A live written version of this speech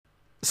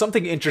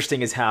Something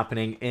interesting is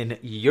happening in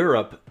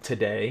Europe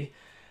today,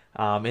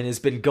 and has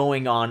been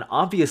going on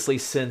obviously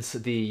since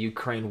the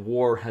Ukraine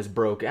war has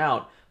broke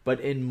out. But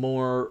in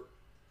more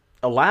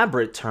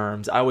elaborate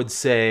terms, I would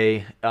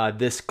say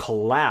this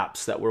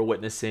collapse that we're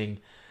witnessing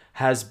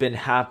has been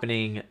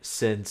happening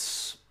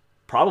since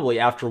probably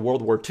after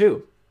World War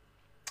II.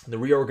 The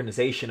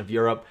reorganization of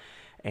Europe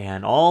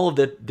and all of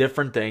the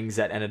different things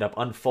that ended up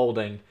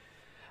unfolding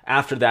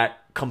after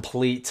that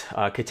complete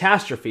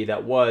catastrophe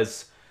that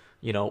was,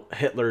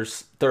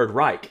 Hitler's Third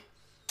Reich.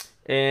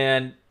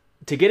 And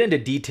to get into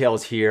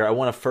details here, I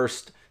want to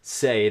first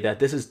say that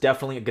this is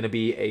definitely going to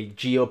be a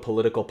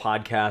geopolitical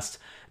podcast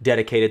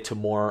dedicated to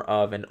more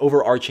of an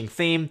overarching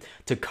theme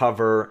to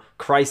cover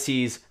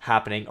crises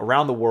happening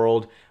around the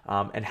world,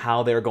 and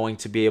how they're going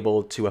to be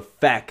able to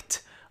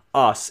affect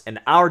us and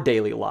our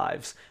daily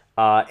lives.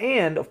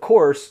 And of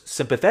course,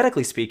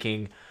 sympathetically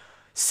speaking,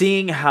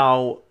 seeing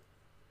how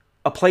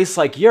a place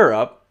like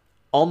Europe,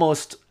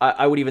 almost,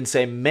 I would even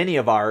say many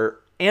of our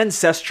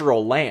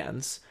ancestral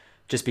lands,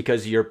 just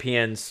because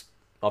Europeans,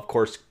 of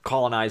course,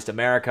 colonized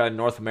America,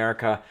 North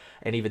America,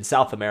 and even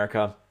South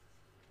America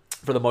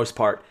for the most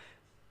part.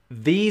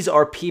 These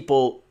are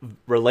people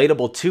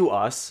relatable to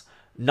us,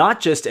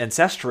 not just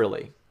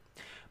ancestrally,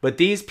 but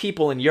these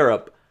people in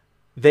Europe,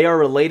 they are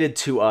related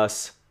to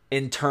us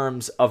in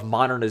terms of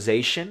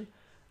modernization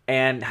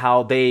and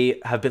how they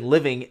have been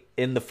living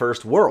in the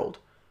first world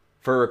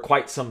for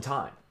quite some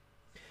time.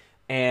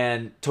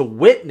 And to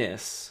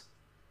witness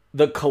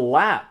the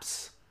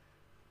collapse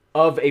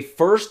of a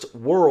first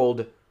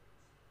world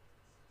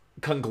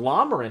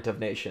conglomerate of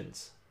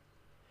nations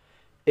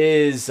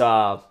is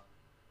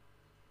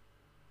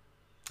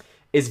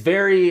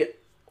very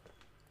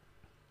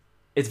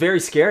it's very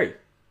scary,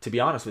 to be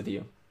honest with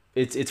you.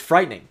 It's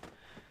frightening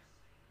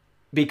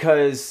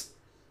because,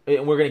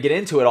 and we're going to get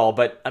into it all,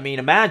 but I mean,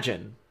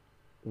 imagine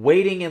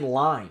waiting in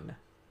line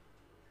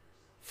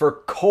for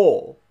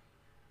coal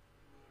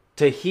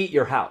to heat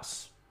your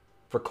house,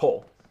 for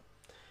coal.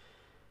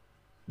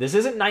 This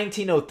isn't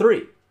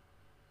 1903,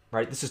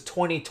 right? This is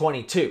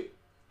 2022.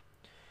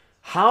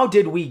 How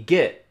did we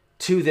get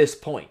to this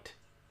point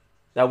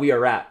that we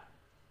are at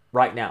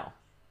right now?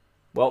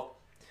 Well,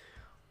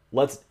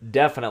 let's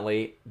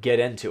definitely get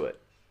into it.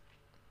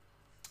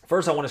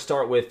 First, I want to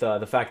start with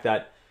the fact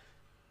that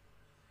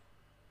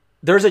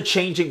there's a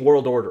changing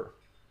world order.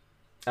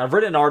 I've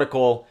written an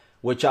article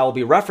which I will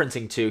be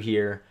referencing to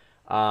here,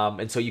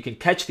 and so you can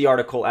catch the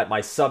article at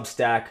my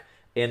Substack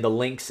in the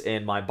links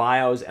in my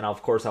bios, and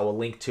of course I will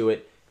link to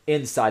it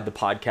inside the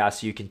podcast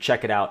so you can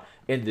check it out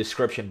in the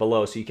description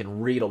below so you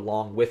can read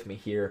along with me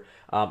here,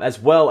 as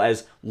well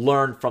as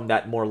learn from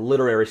that more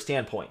literary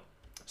standpoint.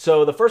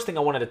 So the first thing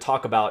I wanted to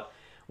talk about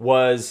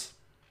was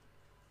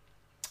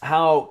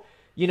how,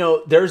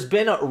 there's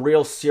been a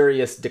real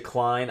serious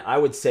decline, I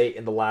would say,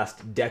 in the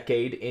last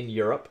decade in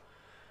Europe,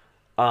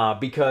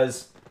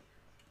 because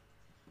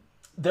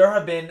there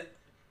have been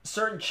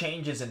certain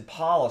changes in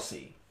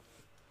policy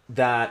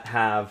that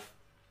have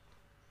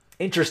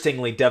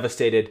interestingly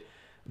devastated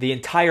the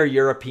entire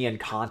European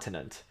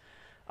continent.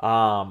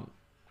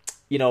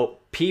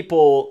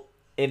 People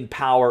in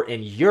power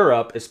in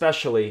Europe,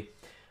 especially,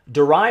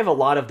 derive a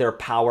lot of their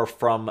power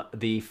from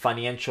the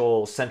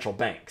financial central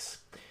banks.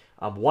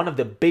 One of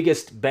the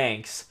biggest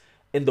banks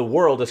in the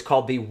world is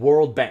called the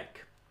World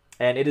Bank,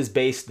 and it is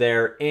based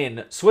there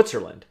in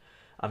Switzerland.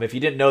 If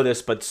you didn't know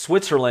this, but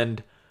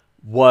Switzerland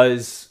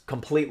was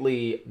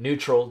completely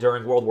neutral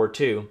during World War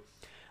II,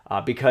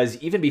 because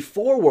even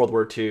before World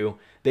War II,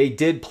 they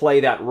did play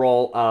that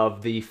role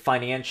of the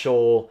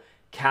financial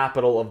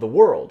capital of the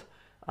world.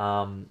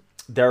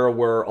 There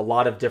were a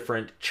lot of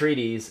different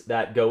treaties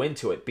that go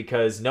into it,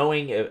 because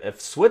knowing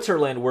if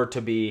Switzerland were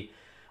to be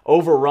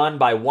overrun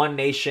by one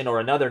nation or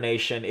another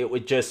nation, it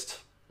would just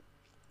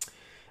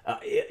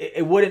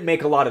it wouldn't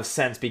make a lot of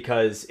sense,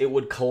 because it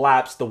would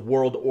collapse the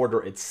world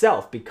order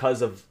itself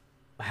because of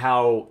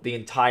how the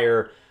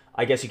entire,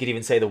 I guess you could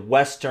even say, the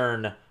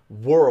Western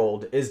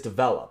world is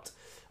developed.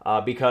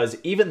 Because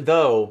even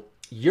though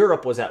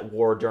Europe was at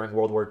war during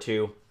World War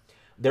II,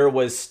 there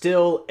was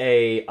still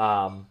a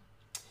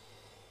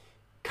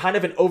kind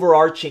of an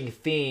overarching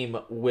theme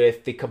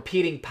with the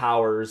competing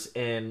powers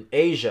in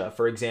Asia,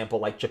 for example,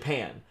 like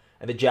Japan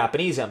and the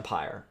Japanese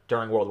Empire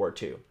during World War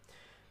II.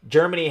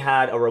 Germany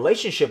had a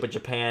relationship with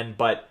Japan,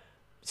 but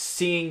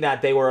seeing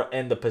that they were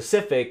in the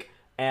Pacific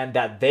and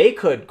that they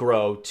could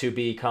grow to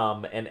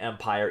become an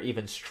empire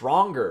even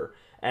stronger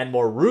and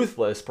more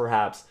ruthless,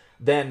 perhaps,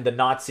 than the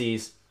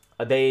Nazis,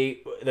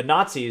 the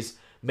Nazis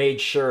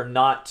made sure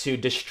not to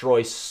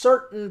destroy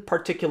certain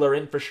particular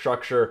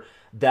infrastructure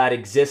that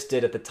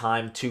existed at the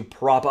time to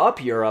prop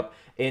up Europe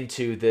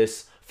into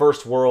this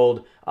first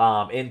world,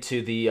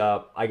 into the,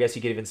 I guess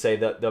you could even say,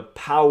 the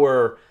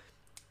power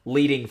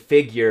leading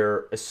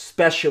figure,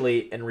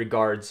 especially in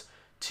regards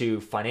to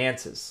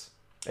finances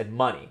and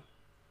money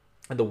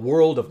and the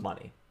world of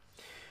money.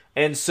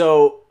 And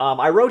so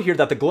I wrote here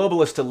that the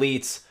globalist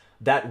elites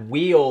that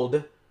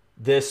wield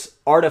this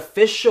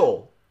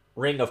artificial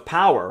ring of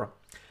power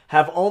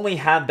have only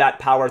had that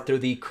power through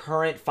the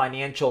current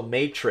financial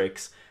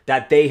matrix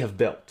that they have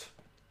built.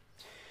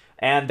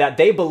 And that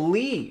they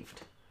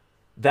believed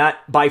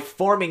that by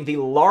forming the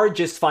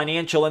largest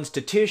financial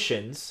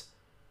institutions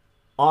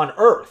on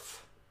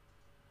earth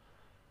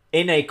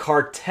in a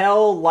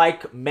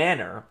cartel-like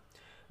manner,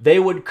 they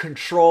would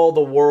control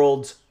the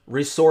world's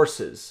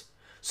resources.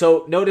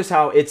 So notice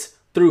how it's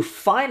through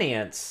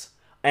finance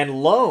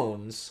and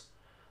loans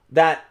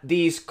that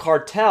these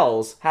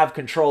cartels have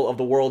control of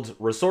the world's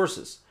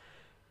resources.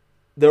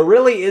 There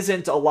really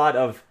isn't a lot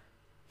of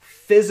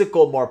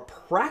physical, more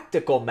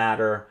practical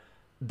matter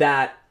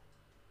that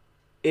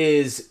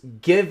is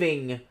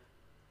giving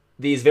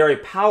these very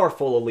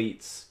powerful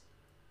elites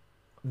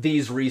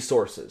these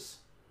resources.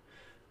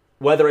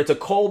 Whether it's a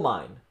coal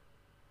mine,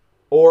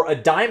 or a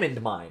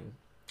diamond mine,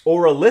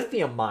 or a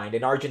lithium mine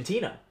in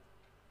Argentina,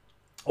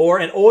 or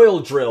an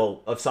oil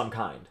drill of some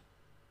kind.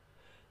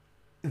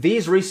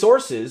 These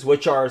resources,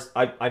 which are,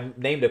 I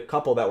named a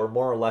couple that were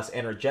more or less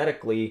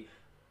energetically,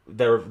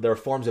 they're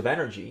forms of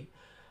energy.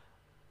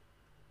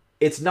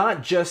 It's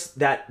not just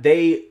that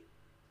they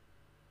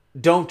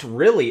don't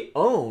really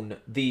own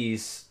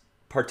these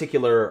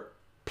particular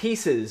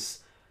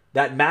pieces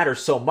that matter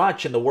so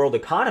much in the world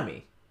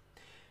economy.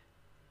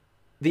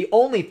 The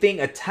only thing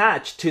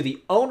attached to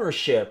the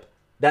ownership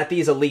that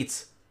these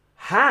elites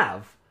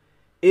have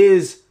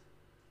is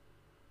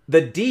the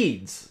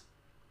deeds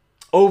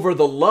over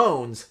the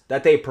loans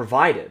that they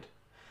provided.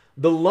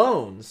 The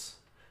loans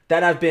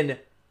that have been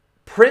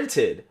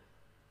printed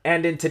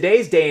and in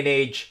today's day and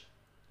age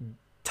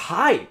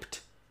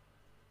typed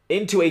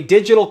into a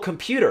digital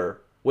computer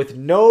with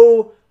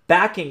no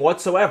backing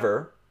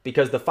whatsoever,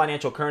 because the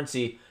financial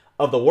currency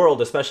of the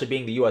world, especially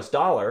being the US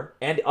dollar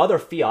and other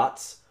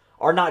fiats,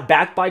 are not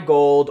backed by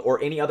gold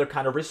or any other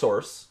kind of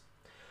resource.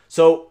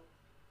 So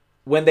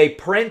when they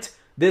print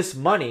this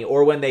money,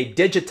 or when they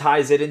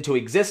digitize it into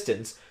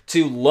existence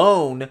to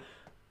loan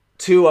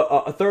to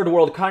a third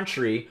world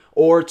country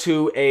or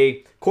to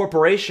a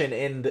corporation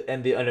in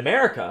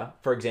America,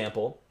 for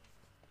example,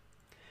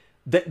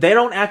 they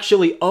don't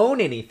actually own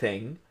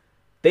anything.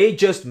 They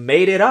just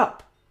made it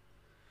up.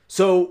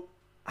 So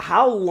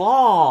how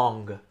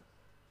long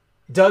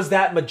does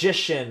that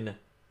magician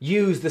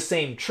use the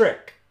same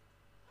trick?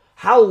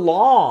 How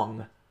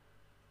long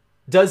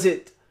does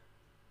it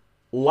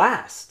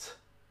last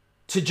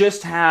to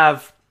just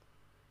have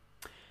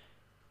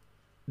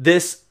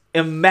this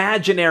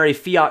imaginary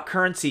fiat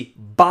currency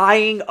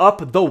buying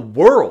up the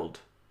world?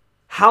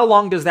 How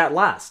long does that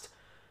last?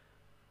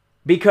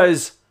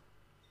 Because,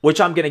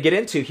 which I'm going to get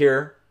into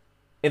here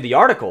in the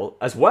article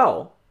as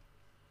well,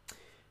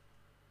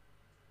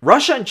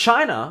 Russia and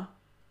China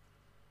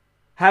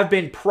have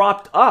been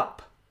propped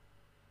up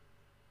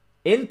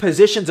in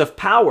positions of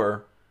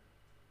power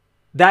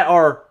that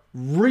are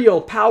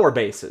real power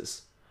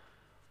bases.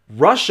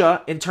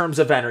 Russia in terms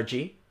of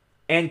energy,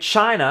 and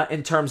China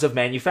in terms of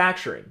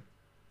manufacturing.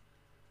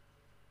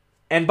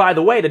 And by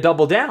the way, to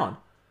double down,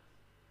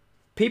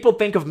 people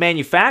think of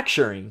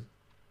manufacturing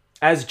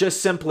as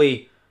just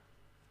simply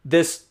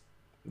this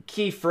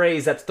key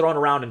phrase that's thrown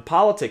around in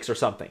politics or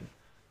something.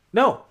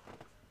 No.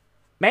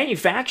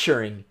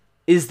 Manufacturing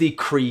is the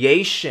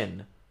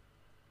creation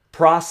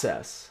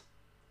process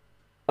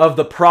of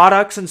the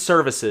products and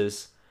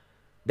services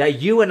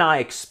that you and I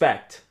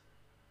expect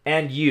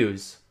and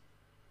use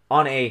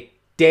on a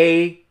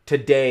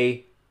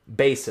day-to-day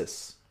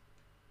basis.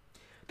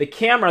 The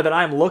camera that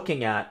I'm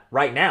looking at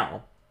right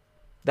now,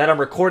 that I'm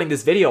recording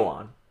this video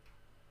on,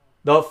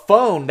 the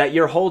phone that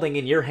you're holding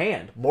in your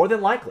hand, more than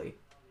likely,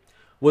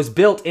 was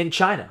built in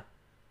China.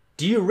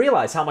 Do you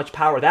realize how much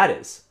power that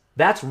is?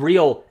 That's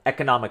real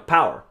economic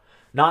power,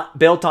 not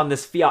built on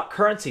this fiat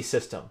currency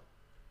system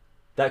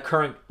that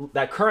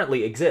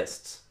currently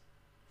exists.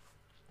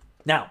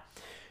 Now,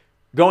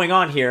 going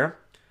on here,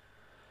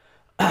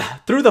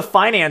 through the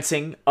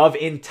financing of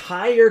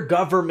entire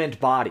government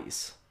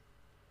bodies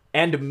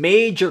and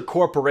major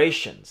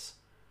corporations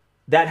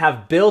that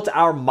have built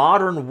our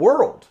modern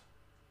world,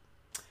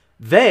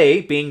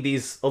 they, being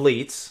these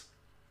elites,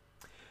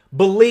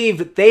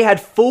 believed they had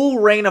full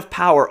reign of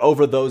power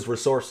over those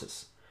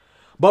resources.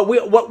 But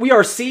what we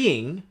are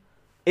seeing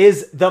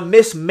is the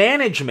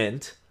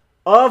mismanagement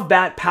of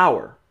that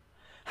power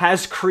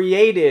has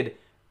created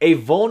a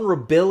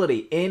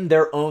vulnerability in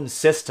their own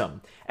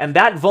system. And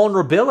that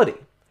vulnerability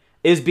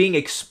is being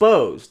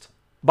exposed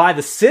by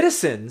the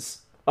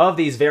citizens of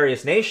these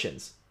various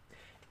nations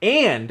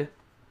and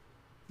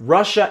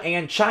Russia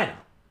and China.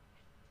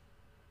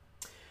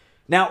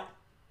 Now,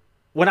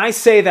 when I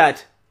say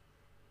that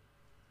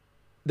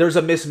there's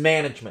a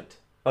mismanagement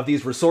of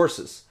these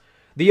resources,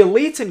 the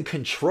elites in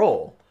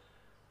control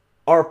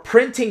are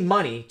printing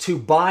money to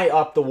buy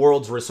up the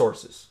world's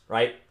resources,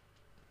 right?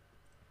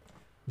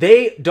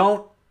 They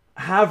don't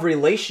have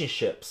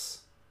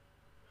relationships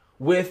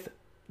with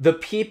the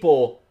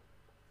people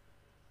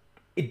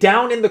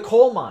down in the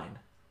coal mine,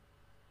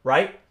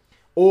 right?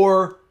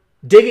 Or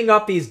digging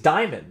up these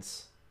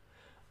diamonds,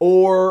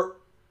 or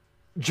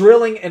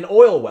drilling an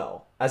oil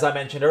well, as I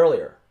mentioned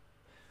earlier.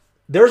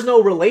 there's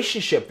no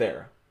relationship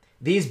there.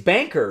 These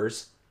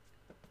bankers,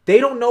 they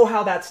don't know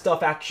how that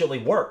stuff actually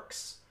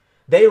works.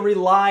 They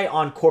rely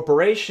on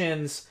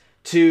corporations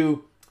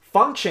to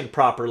function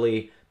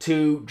properly,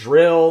 to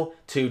drill,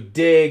 to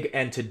dig,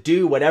 and to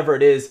do whatever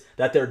it is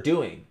that they're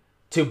doing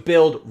to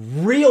build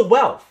real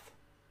wealth,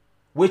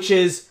 which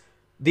is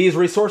these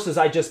resources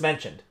I just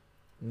mentioned,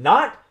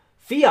 not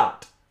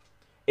fiat.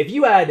 If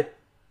you had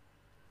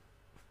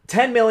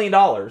 $10 million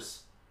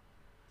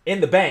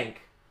in the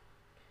bank,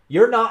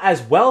 you're not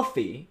as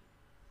wealthy,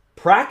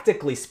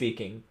 practically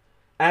speaking,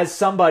 as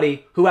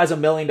somebody who has $1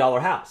 million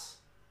house.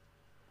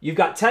 You've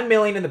got 10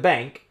 million in the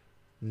bank,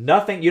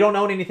 nothing, you don't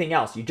own anything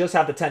else. You just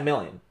have the 10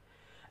 million.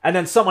 And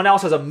then someone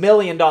else has $1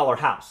 million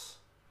house.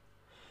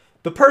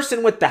 The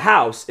person with the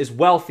house is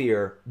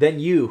wealthier than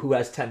you who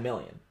has 10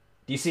 million.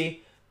 Do you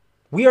see?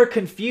 We are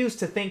confused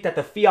to think that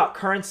the fiat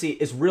currency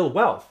is real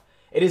wealth.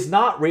 It is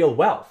not real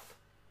wealth.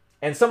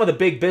 And some of the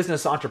big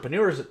business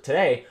entrepreneurs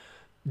today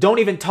don't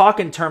even talk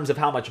in terms of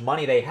how much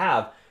money they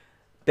have.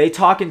 They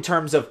talk in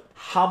terms of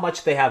how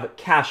much they have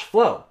cash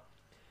flow.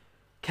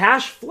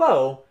 Cash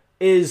flow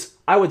is,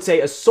 I would say,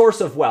 a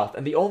source of wealth.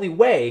 And the only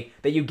way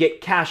that you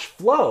get cash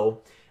flow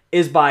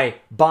is by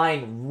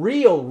buying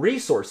real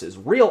resources,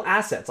 real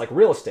assets like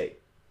real estate,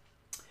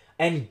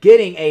 and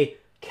getting a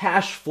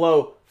cash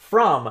flow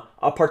from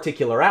a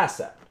particular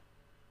asset.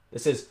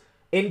 This is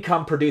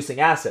income producing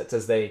assets,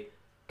 as they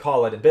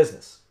call it in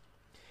business.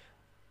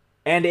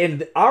 And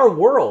in our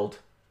world,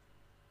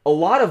 a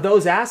lot of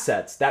those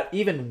assets that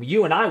even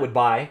you and I would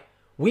buy,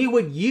 we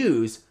would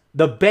use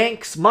the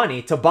bank's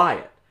money to buy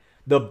it.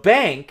 The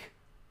bank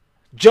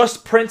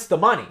just prints the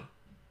money.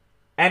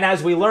 And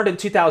as we learned in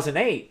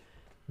 2008,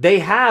 they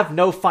have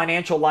no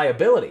financial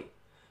liability,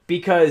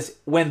 because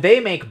when they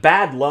make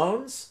bad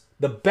loans,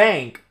 the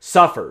bank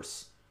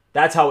suffers.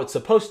 That's how it's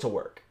supposed to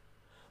work.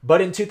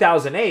 But in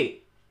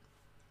 2008,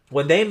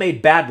 when they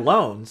made bad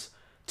loans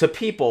to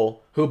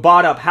people who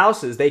bought up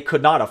houses they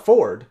could not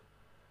afford,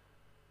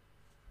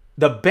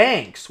 the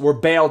banks were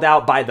bailed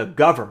out by the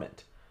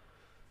government.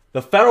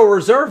 The Federal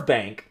Reserve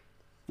Bank,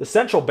 the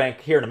central bank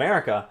here in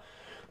America,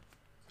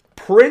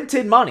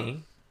 printed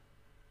money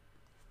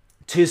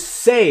to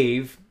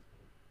save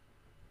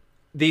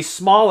the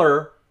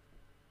smaller,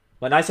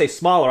 when I say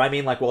smaller, I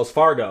mean like Wells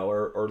Fargo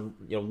or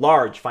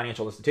large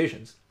financial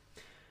institutions.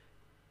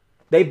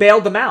 They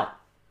bailed them out.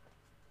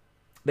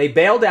 They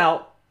bailed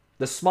out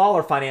the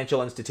smaller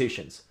financial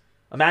institutions.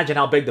 Imagine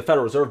how big the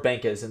Federal Reserve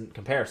Bank is in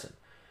comparison.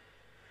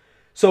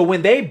 So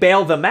when they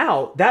bail them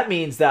out, that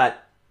means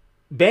that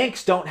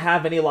banks don't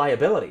have any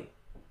liability.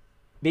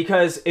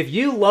 Because if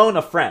you loan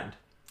a friend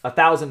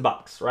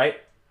 $1,000,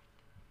 right?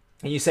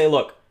 And you say,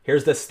 look,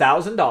 here's this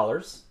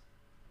 $1,000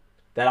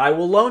 that I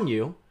will loan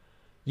you.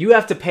 You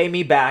have to pay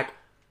me back,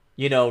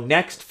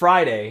 next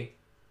Friday,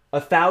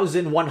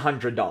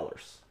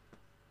 $1,100,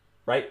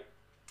 right?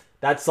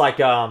 That's like,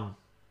 that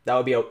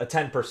would be a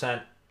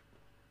 10%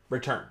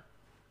 return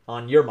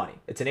on your money.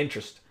 It's an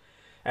interest.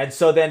 And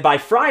so then by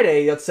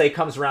Friday, let's say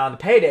comes around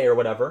payday or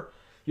whatever,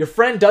 your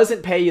friend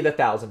doesn't pay you the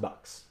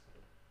 $1,000,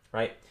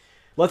 right?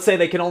 Let's say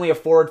they can only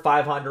afford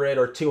 500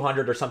 or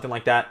 200 or something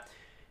like that.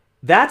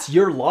 That's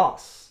your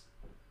loss,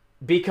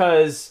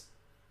 because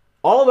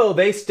although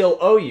they still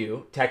owe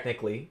you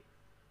technically,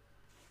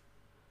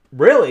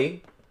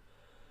 really,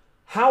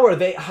 how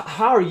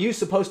are you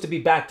supposed to be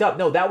backed up?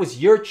 No, that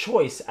was your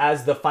choice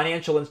as the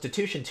financial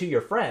institution to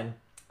your friend,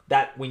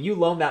 that when you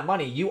loan that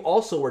money, you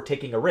also were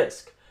taking a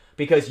risk,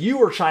 because you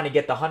were trying to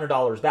get the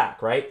 $100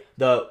 back, right?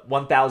 The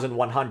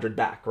 1,100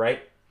 back,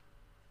 right?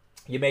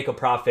 You make a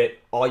profit,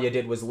 all you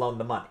did was loan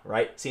the money,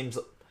 right? Seems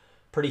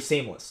pretty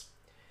seamless.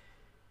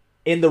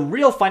 In the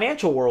real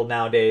financial world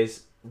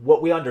nowadays,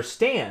 what we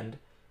understand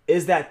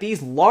is that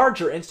these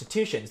larger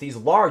institutions, these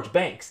large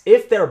banks,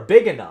 if they're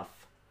big enough,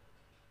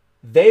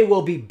 they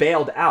will be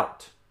bailed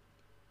out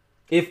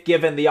if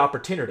given the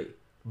opportunity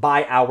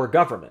by our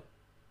government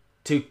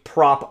to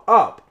prop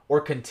up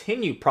or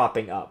continue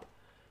propping up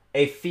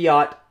a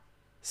fiat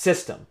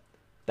system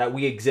that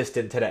we exist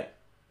in today.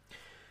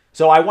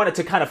 So I wanted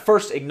to kind of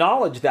first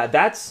acknowledge that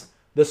that's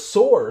the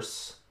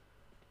source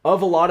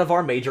of a lot of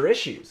our major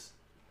issues.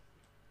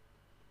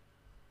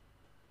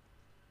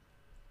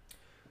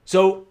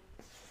 So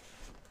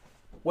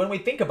when we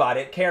think about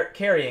it,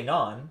 carrying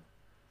on,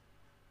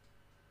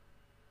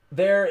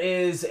 there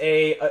is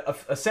a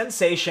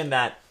sensation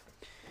that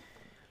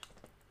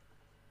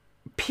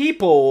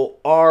people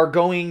are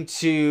going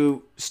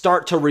to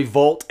start to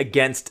revolt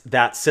against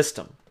that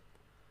system.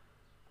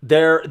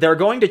 They're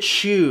going to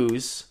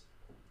choose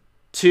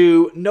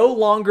to no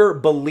longer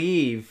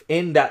believe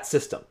in that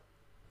system,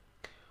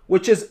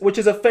 which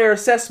is a fair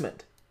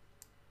assessment,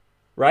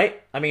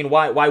 right? I mean,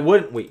 why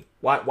wouldn't we?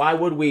 Why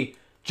would we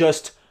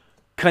just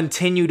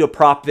continue to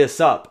prop this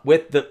up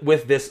with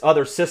this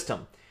other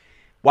system?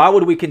 Why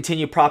would we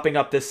continue propping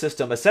up this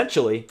system?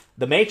 Essentially,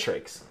 the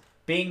Matrix,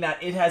 being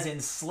that it has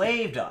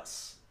enslaved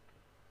us.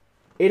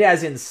 It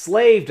has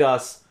enslaved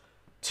us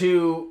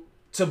to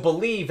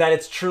believe that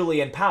it's truly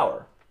in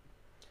power.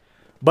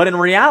 But in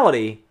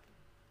reality,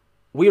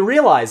 we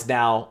realize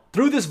now,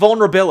 through this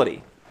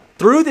vulnerability,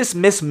 through this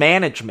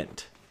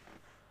mismanagement,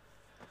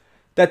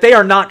 that they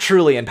are not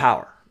truly in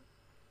power.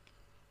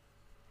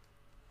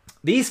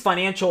 These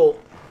financial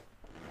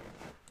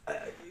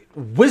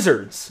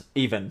wizards,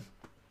 even,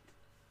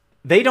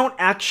 they don't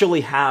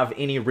actually have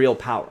any real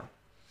power.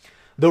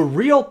 The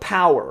real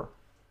power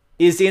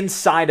is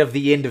inside of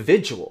the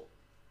individual,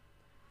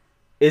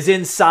 is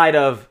inside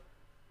of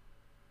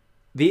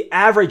the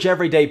average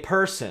everyday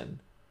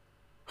person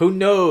who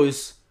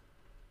knows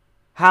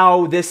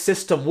how this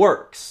system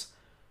works.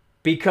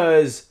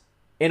 Because,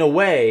 in a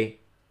way,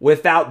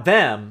 without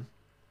them,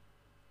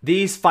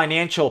 these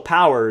financial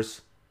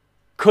powers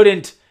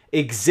couldn't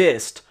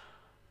exist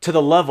to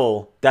the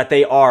level that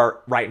they are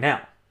right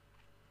now.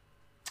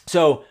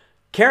 So,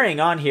 carrying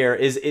on here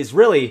is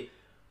really,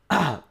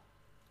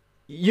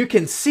 you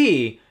can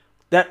see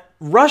that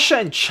Russia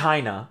and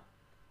China,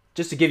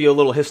 just to give you a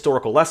little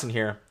historical lesson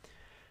here,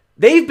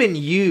 they've been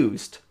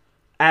used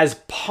as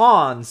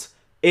pawns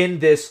in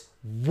this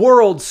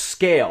world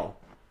scale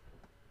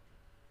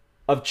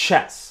of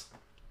chess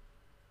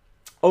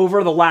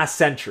over the last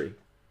century,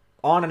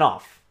 on and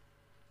off.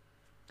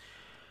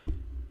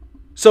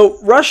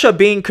 So Russia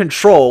being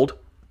controlled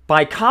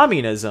by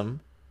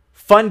communism,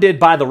 funded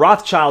by the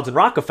Rothschilds and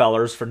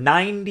Rockefellers for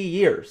 90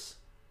 years,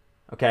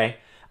 okay?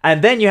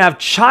 And then you have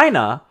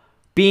China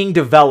being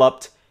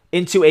developed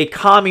into a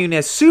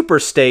communist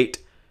superstate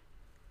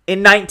in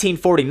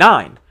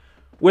 1949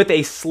 with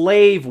a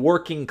slave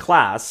working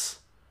class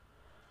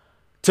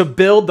to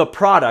build the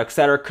products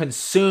that are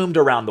consumed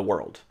around the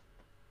world.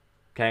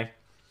 Okay?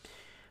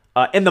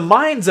 In the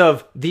minds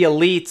of the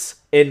elites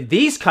in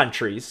these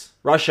countries,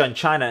 Russia and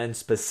China in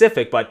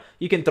specific, but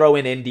you can throw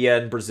in India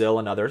and Brazil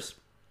and others,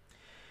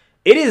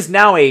 it is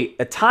now a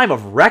time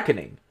of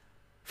reckoning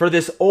for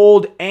this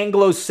old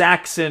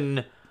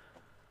Anglo-Saxon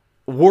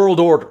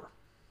world order.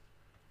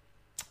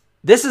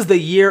 This is the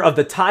year of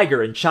the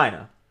tiger in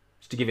China,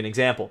 just to give you an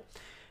example,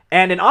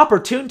 and an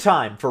opportune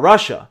time for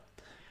Russia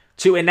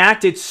to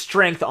enact its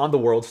strength on the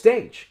world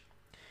stage.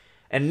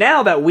 And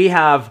now that we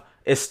have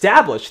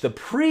established the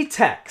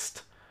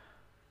pretext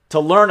to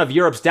learn of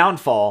Europe's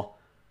downfall,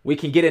 we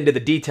can get into the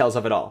details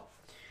of it all.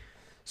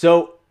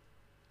 So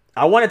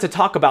I wanted to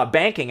talk about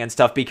banking and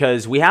stuff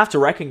because we have to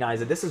recognize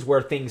that this is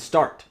where things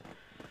start.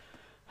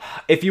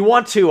 If you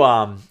want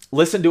to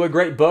listen to a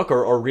great book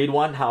or read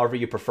one, however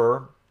you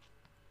prefer,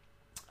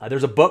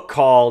 there's a book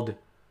called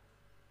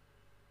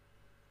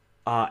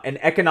An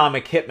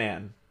Economic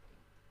Hitman.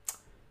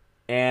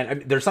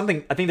 And there's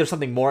something, I think there's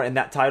something more in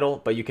that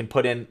title, but you can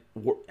put in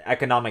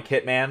Economic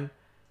Hitman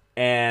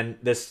and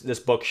this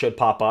book should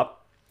pop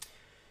up.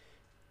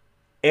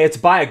 It's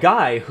by a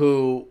guy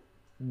who,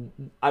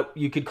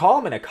 you could call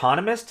him an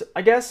economist,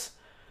 I guess.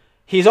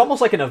 He's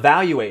almost like an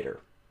evaluator.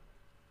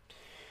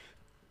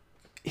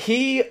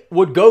 He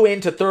would go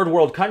into third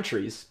world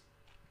countries,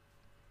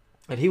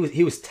 and he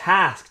was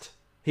tasked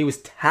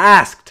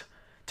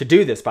to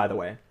do this, by the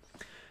way.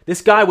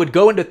 This guy would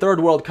go into third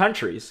world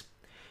countries.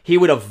 He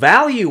would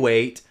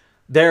evaluate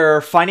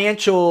their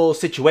financial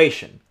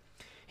situation.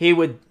 He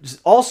would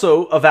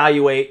also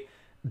evaluate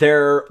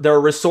their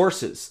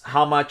resources,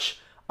 how much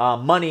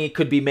money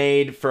could be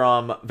made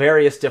from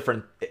various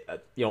different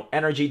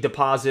energy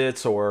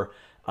deposits or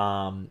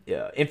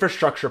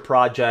infrastructure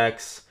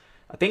projects,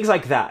 things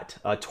like that,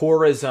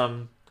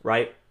 tourism,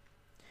 right?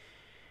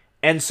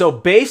 And so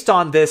based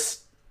on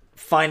this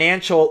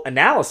financial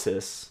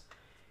analysis,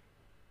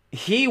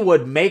 he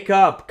would make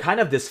up kind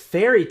of this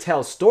fairy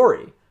tale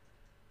story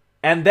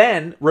and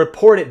then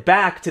report it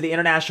back to the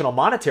International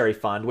Monetary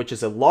Fund, which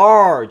is a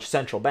large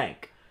central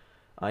bank.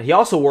 He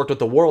also worked with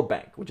the World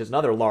Bank, which is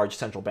another large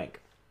central bank.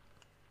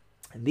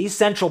 And these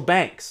central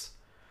banks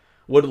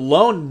would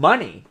loan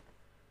money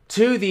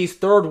to these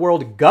third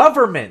world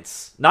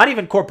governments, not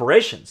even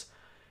corporations.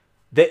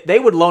 They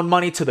would loan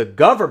money to the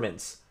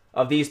governments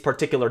of these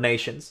particular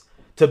nations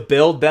to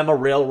build them a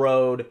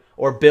railroad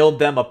or build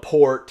them a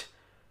port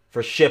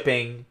for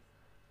shipping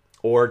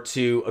or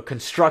to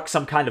construct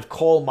some kind of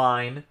coal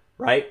mine,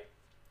 right?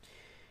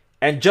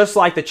 And just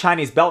like the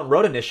Chinese Belt and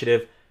Road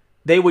Initiative,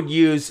 they would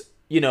use,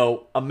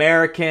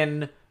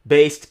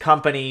 American-based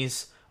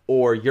companies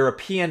or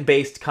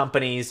European-based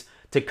companies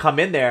to come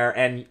in there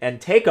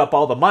and take up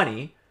all the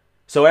money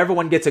so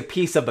everyone gets a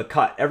piece of the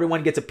cut.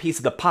 Everyone gets a piece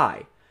of the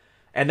pie.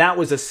 And that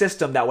was a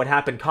system that would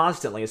happen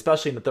constantly,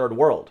 especially in the third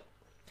world.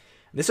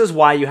 This is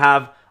why you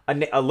have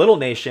a little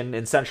nation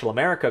in Central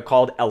America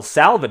called El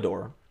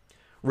Salvador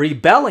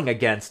rebelling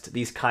against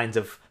these kinds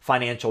of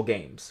financial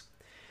games.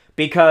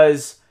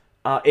 Because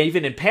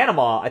even in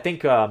Panama, I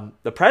think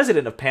the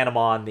president of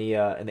Panama in the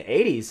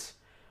 80s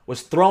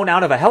was thrown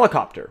out of a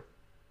helicopter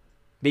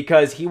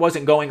because he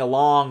wasn't going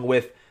along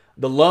with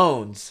the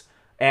loans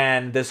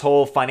and this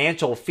whole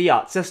financial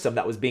fiat system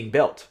that was being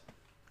built.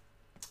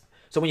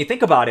 So when you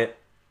think about it,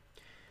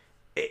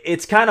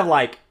 it's kind of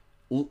like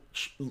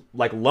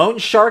loan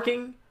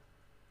sharking.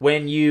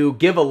 When you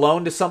give a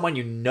loan to someone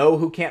you know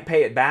who can't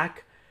pay it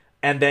back,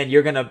 and then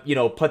you're going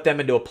to, put them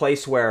into a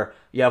place where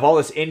you have all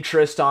this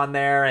interest on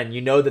there and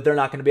you know that they're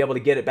not going to be able to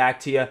get it back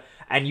to you,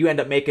 and you end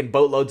up making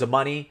boatloads of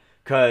money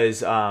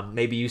because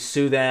maybe you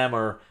sue them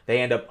or they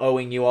end up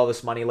owing you all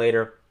this money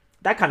later,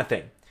 that kind of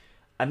thing.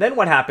 And then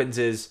what happens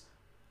is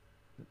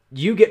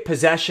you get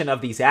possession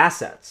of these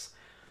assets.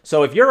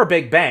 So if you're a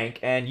big bank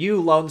and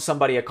you loan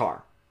somebody a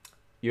car,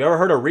 you ever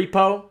heard of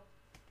repo?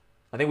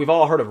 I think we've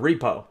all heard of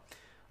repo.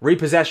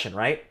 Repossession,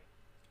 right?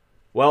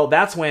 Well,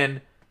 that's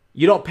when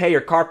you don't pay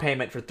your car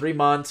payment for 3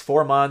 months,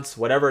 4 months,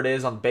 whatever it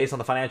is based on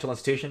the financial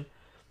institution.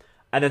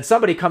 And then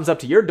somebody comes up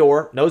to your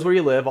door, knows where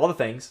you live, all the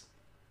things,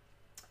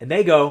 and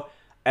they go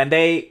and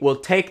they will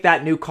take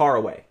that new car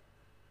away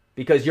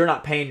because you're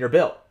not paying your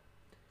bill.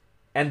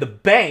 And the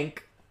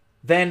bank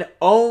then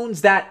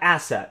owns that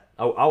asset.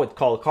 I would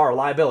call a car a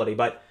liability,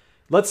 but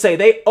let's say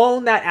they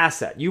own that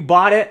asset. You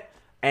bought it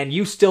and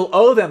you still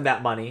owe them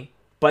that money,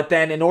 but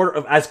then in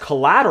order as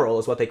collateral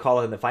is what they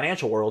call it in the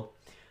financial world,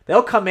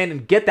 they'll come in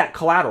and get that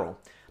collateral.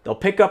 They'll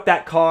pick up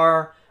that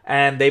car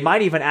and they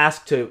might even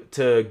ask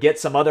to get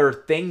some other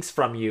things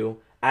from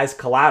you as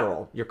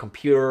collateral, your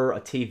computer,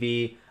 a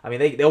TV. I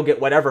mean, they'll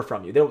get whatever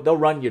from you. They'll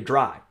run you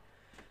dry.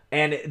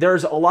 And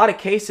there's a lot of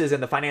cases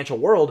in the financial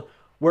world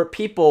where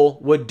people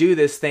would do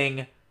this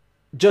thing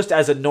just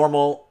as a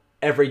normal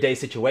everyday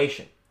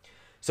situation.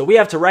 So we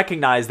have to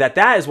recognize that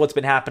that is what's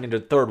been happening to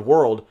the third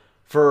world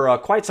for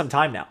quite some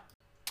time now.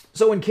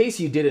 So in case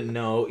you didn't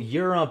know,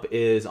 Europe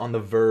is on the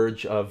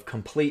verge of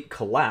complete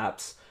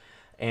collapse,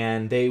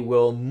 and they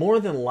will more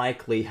than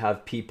likely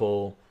have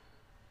people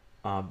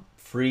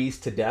freeze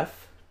to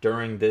death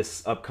during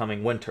this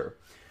upcoming winter.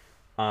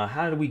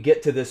 How did we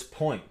get to this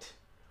point?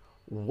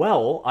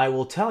 Well, I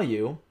will tell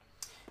you,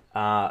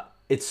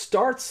 it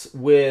starts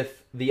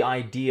with the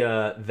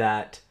idea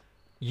that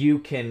you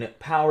can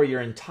power your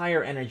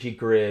entire energy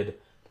grid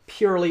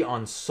purely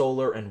on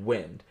solar and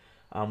wind.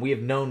 We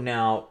have known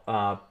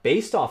now,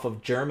 based off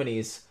of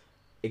Germany's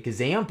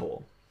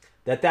example,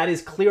 that that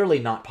is clearly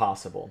not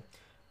possible.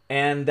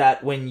 And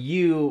that when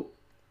you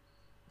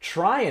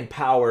try and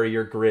power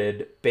your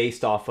grid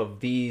based off of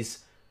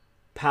these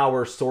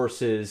power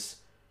sources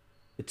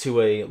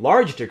to a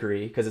large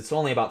degree, because it's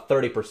only about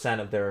 30%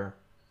 of their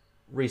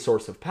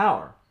resource of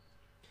power.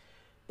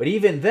 But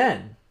even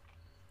then,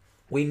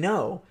 we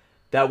know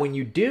that when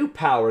you do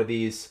power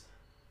these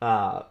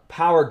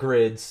power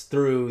grids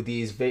through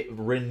these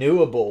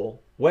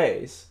renewable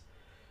ways,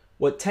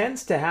 what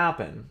tends to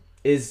happen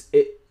is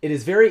it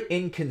is very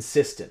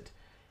inconsistent,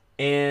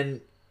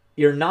 and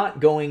you're not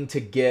going to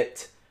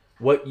get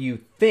what you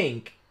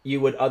think you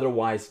would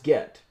otherwise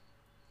get.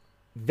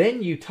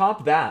 Then you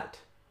top that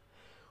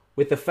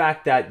with the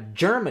fact that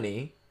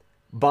Germany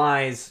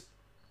buys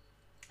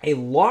a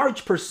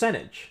large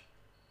percentage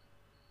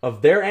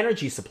of their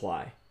energy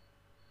supply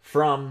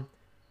from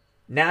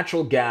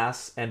natural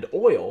gas and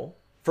oil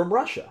from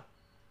Russia.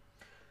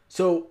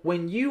 So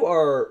when you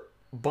are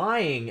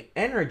buying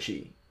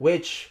energy,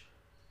 which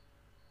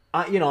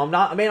I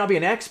may not be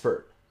an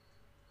expert,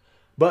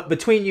 but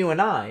between you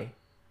and I,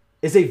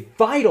 is a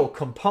vital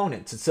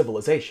component to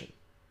civilization.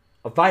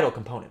 A vital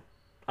component.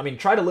 I mean,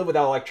 try to live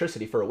without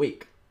electricity for a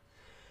week.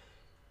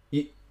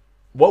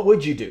 What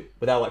would you do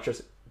without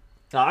electricity?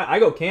 Now, I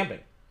go camping.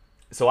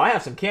 So I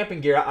have some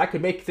camping gear. I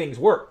could make things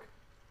work.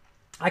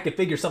 I could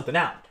figure something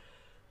out.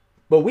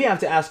 But we have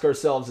to ask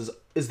ourselves,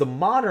 is the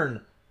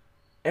modern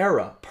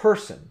era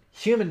person,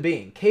 human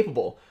being,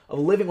 capable of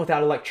living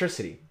without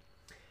electricity?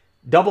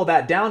 Double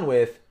that down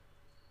with,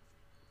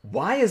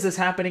 why is this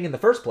happening in the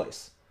first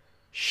place?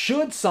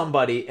 Should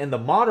somebody in the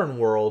modern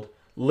world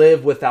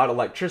live without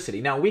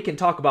electricity? Now, we can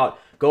talk about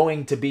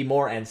going to be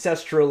more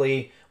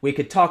ancestrally. We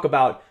could talk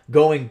about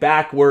going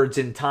backwards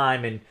in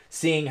time and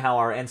seeing how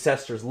our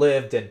ancestors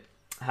lived and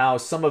how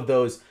some of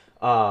those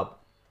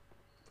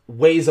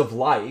ways of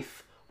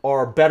life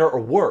are better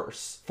or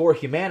worse for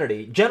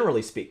humanity,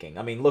 generally speaking.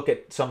 I mean, look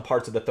at some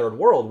parts of the third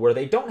world where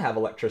they don't have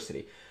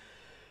electricity.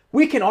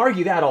 We can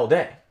argue that all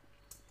day.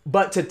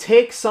 But to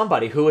take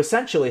somebody who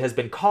essentially has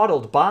been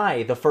coddled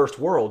by the first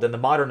world and the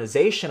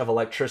modernization of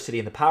electricity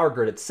and the power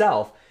grid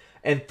itself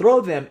and throw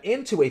them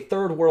into a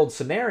third world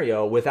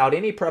scenario without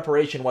any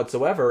preparation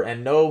whatsoever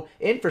and no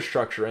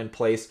infrastructure in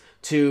place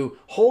to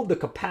hold the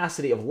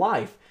capacity of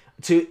life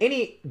to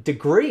any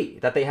degree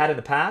that they had in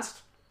the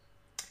past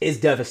is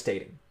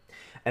devastating.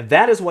 And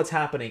that is what's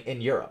happening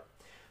in Europe.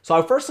 So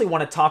I firstly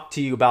want to talk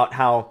to you about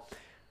how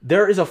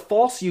there is a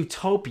false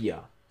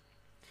utopia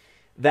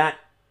that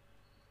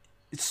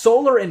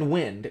solar and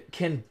wind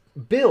can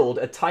build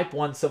a type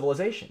 1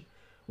 civilization.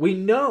 We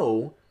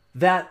know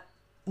that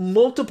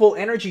multiple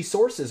energy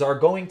sources are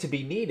going to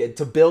be needed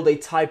to build a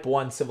type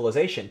 1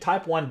 civilization.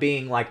 Type 1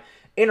 being like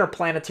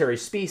interplanetary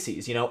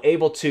species,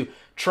 able to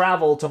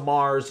travel to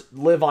Mars,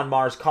 live on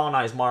Mars,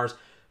 colonize Mars,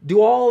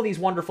 do all these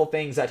wonderful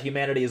things that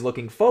humanity is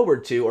looking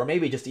forward to, or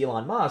maybe just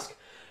Elon Musk.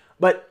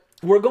 But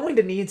we're going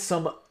to need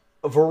some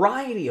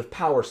variety of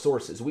power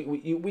sources.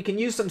 We can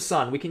use some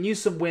sun, we can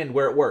use some wind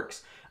where it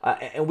works.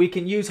 And we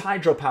can use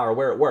hydropower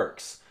where it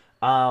works.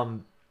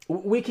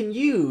 We can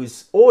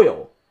use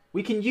oil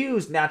We can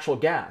use natural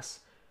gas.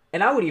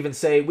 And I would even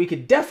say we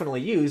could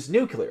definitely use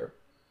nuclear.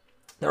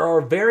 There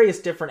are various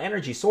different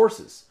energy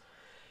sources.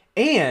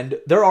 And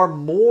there are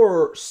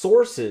more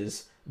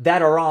sources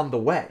that are on the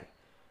way,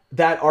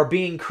 that are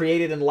being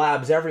created in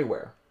labs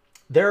everywhere.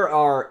 There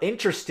are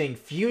interesting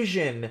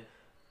fusion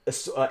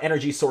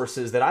energy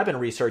sources that I've been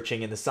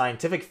researching in the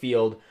scientific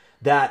field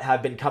that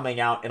have been coming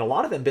out, and a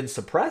lot of them been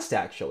suppressed,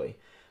 actually.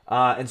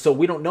 And so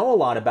we don't know a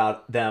lot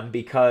about them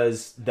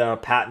because the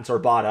patents are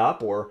bought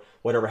up or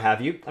whatever have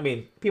you. I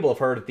mean, people have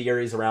heard of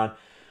theories around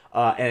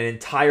an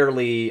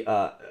entirely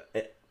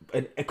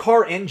a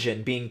car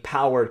engine being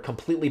powered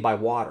completely by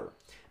water,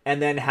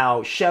 and then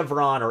how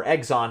Chevron or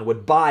Exxon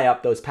would buy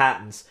up those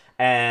patents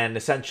and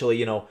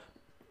essentially,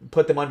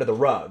 put them under the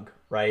rug,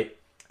 right?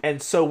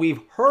 And so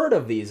we've heard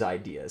of these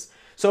ideas.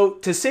 So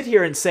to sit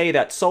here and say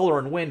that solar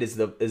and wind is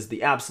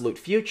the absolute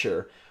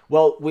future,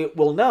 well,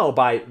 we'll know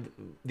by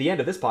the end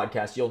of this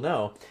podcast, you'll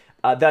know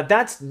that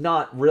that's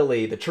not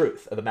really the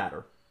truth of the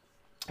matter.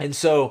 And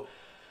so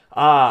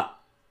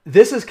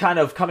this is kind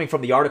of coming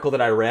from the article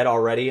that I read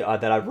already,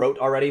 that I wrote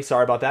already.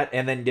 Sorry about that.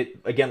 And then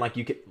again, like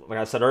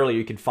I said earlier,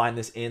 you can find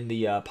this in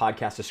the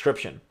podcast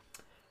description.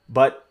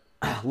 But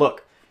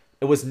look,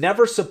 it was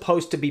never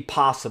supposed to be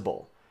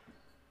possible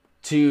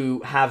to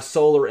have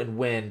solar and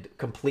wind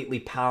completely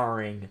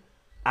powering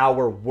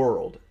our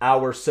world,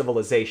 our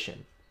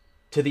civilization,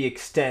 to the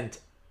extent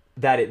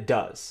that it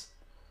does.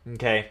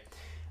 Okay?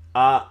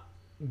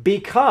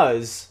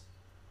 Because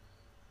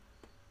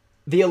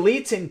the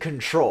elites in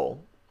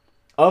control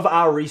of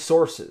our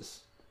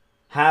resources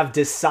have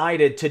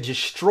decided to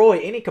destroy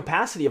any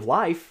capacity of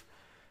life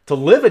to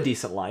live a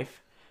decent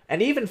life.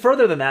 And even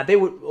further than that, a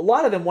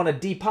lot of them want to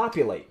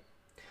depopulate.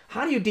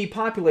 How do you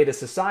depopulate a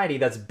society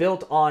that's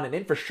built on an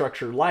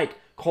infrastructure like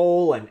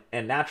coal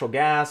and natural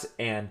gas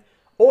and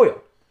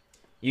oil?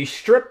 You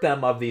strip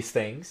them of these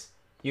things,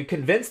 you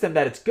convince them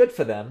that it's good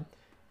for them,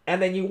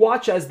 and then you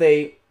watch as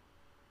they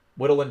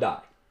whittle and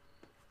die.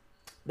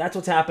 That's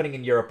what's happening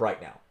in Europe right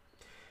now.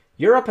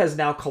 Europe has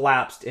now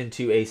collapsed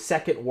into a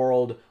second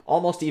world,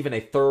 almost even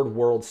a third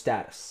world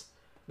status.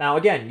 Now,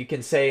 again, you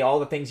can say all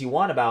the things you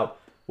want about,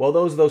 well,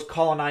 those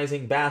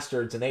colonizing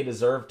bastards and they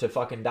deserve to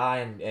fucking die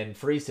and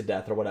freeze to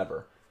death or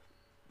whatever.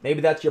 Maybe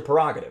that's your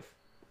prerogative.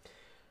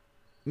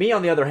 Me,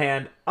 on the other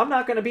hand, I'm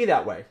not going to be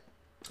that way.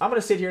 I'm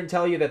going to sit here and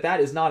tell you that that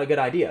is not a good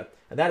idea.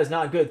 And that is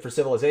not good for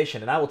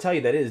civilization. And I will tell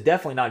you that it is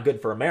definitely not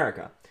good for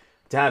America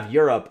to have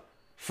Europe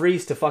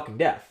freeze to fucking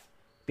death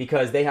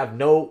because they have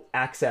no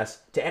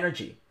access to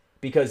energy.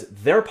 Because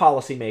their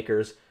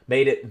policymakers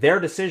made it their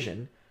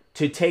decision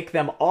to take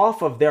them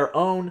off of their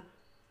own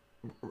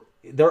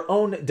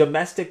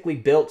domestically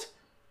built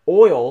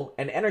oil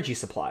and energy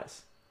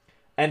supplies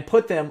and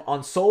put them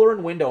on solar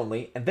and wind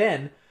only, and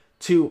then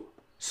to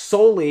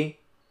solely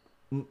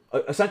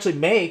essentially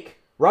make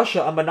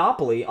Russia a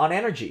monopoly on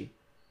energy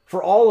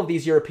for all of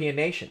these European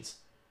nations.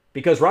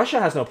 Because Russia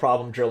has no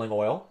problem drilling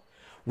oil.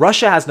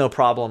 Russia has no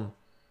problem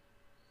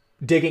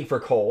digging for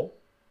coal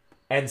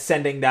and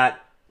sending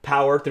that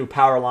power through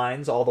power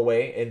lines all the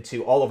way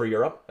into all over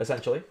Europe,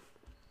 essentially.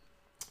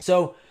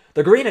 So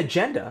the green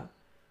agenda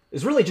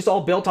is really just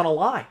all built on a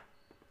lie.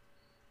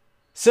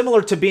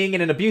 Similar to being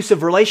in an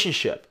abusive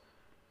relationship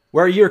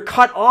where you're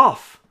cut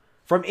off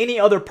from any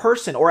other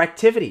person or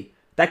activity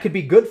that could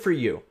be good for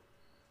you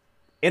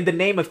in the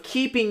name of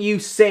keeping you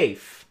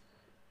safe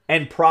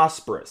and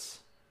prosperous,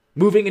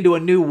 moving into a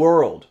new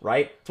world,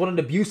 right? It's what an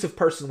abusive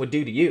person would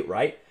do to you,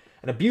 right?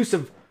 An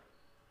abusive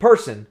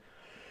person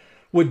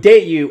would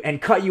date you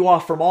and cut you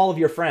off from all of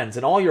your friends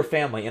and all your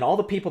family and all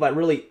the people that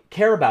really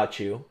care about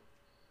you.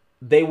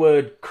 They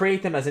would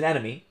create them as an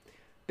enemy.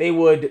 They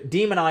would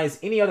demonize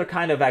any other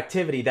kind of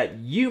activity that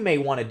you may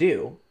want to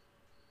do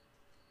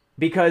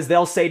because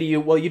they'll say to you,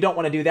 well, you don't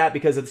want to do that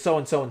because it's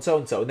so-and-so and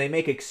so-and-so. And they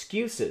make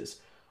excuses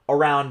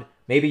around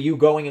maybe you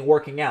going and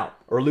working out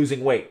or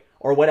losing weight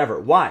or whatever.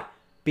 Why?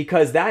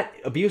 Because that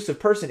abusive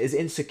person is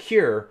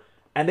insecure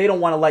and they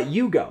don't want to let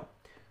you go.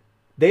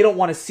 They don't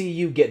want to see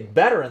you get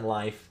better in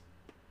life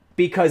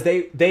because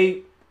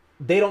they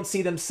don't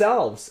see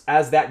themselves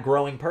as that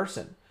growing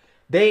person.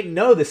 They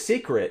know the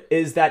secret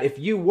is that if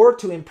you were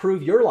to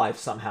improve your life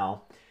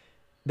somehow,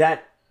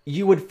 that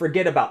you would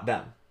forget about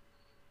them,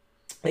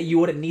 that you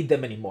wouldn't need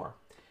them anymore.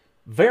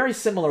 Very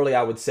similarly,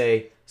 I would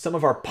say some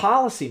of our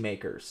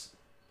policymakers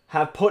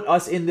have put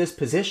us in this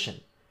position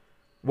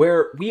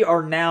where we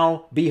are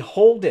now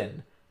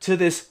beholden to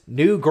this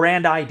new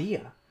grand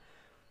idea.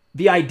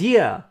 The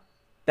idea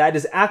that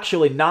is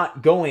actually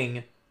not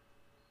going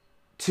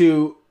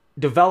to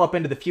develop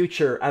into the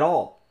future at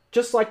all.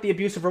 Just like the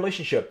abusive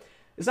relationship.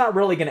 It's not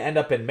really going to end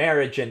up in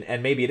marriage,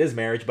 and maybe it is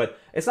marriage, but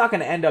it's not going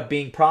to end up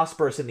being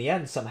prosperous in the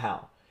end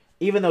somehow,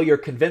 even though you're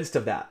convinced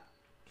of that.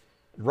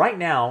 Right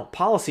now,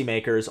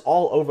 policymakers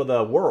all over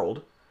the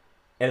world,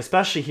 and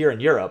especially here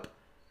in Europe,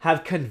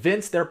 have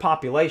convinced their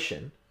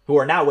population, who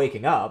are now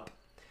waking up,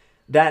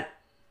 that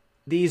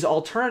these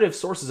alternative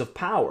sources of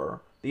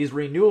power, these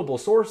renewable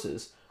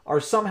sources,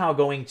 are somehow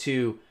going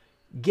to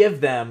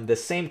give them the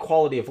same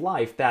quality of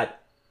life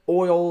that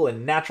oil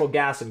and natural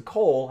gas and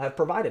coal have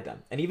provided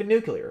them, and even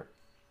nuclear.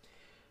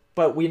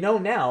 But we know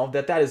now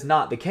that that is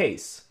not the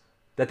case,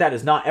 that that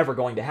is not ever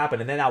going to happen,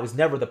 and then that was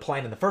never the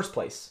plan in the first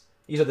place.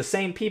 These are the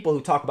same people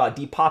who talk about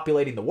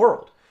depopulating the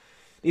world.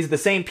 These are the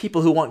same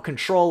people who want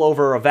control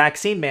over a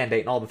vaccine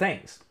mandate and all the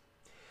things.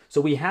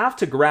 So we have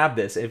to grab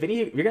this. If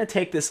you're going to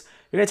take this,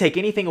 you're going to take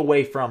anything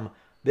away from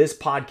this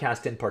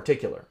podcast in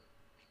particular,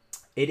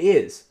 it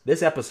is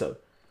this episode.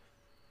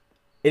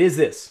 It is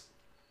this.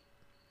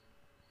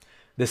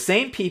 The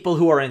same people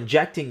who are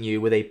injecting you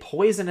with a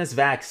poisonous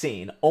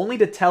vaccine only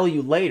to tell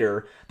you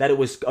later that it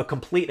was a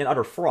complete and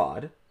utter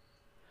fraud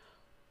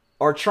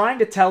are trying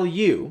to tell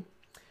you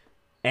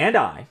and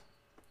I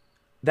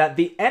that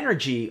the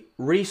energy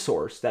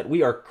resource that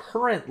we are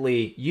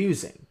currently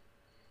using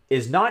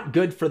is not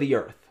good for the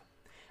earth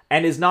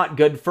and is not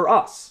good for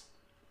us,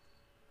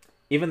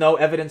 even though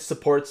evidence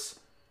supports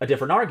a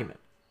different argument.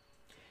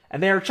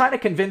 And they are trying to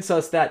convince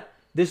us that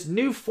this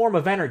new form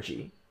of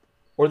energy,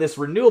 or this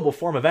renewable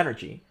form of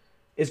energy,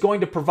 is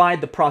going to provide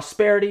the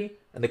prosperity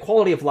and the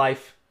quality of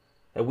life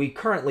that we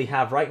currently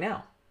have right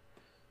now.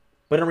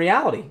 But in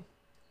reality,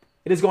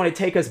 it is going to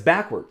take us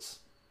backwards.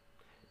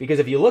 Because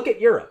if you look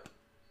at Europe,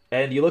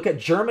 and you look at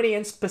Germany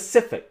in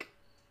specific,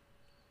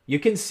 you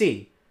can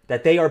see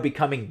that they are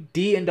becoming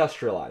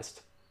deindustrialized,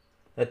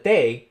 that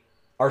they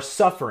are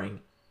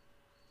suffering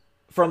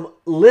from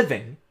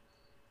living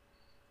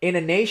in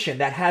a nation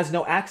that has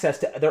no access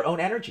to their own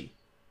energy.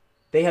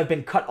 They have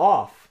been cut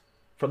off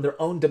from their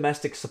own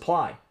domestic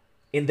supply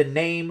in the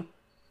name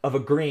of a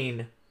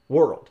green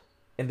world,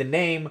 in the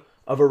name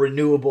of a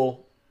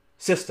renewable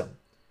system.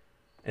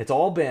 And it's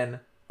all been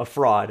a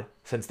fraud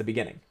since the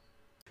beginning.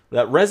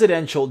 That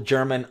residential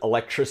German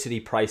electricity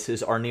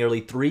prices are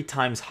nearly 3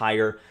 times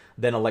higher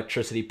than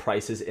electricity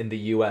prices in the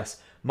US.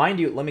 Mind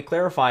you, let me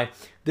clarify,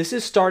 this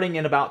is starting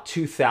in about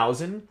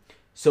 2000,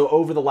 so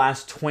over the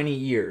last 20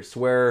 years,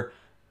 where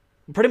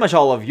pretty much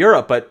all of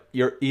Europe, but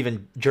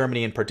even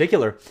Germany in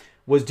particular,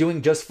 was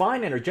doing just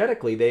fine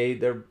energetically.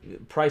 Their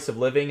price of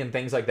living and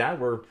things like that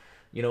were,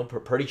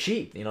 pretty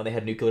cheap. They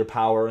had nuclear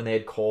power and they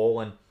had coal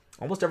and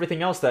almost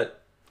everything else that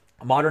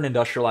a modern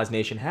industrialized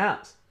nation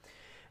has.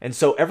 And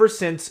so ever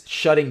since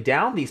shutting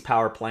down these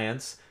power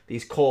plants,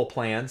 these coal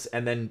plants,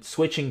 and then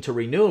switching to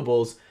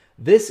renewables,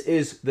 this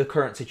is the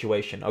current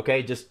situation,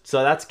 okay? Just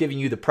so that's giving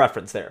you the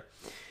preference there.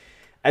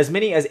 As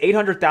many as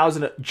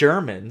 800,000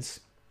 Germans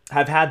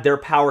have had their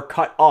power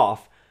cut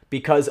off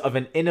because of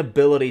an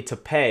inability to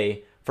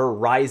pay for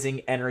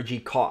rising energy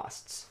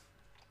costs.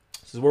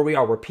 This is where we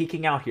are. We're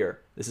peaking out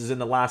here. This is in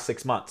the last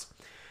 6 months.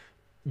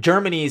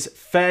 Germany's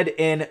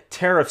fed-in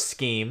tariff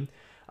scheme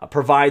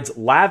provides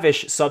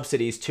lavish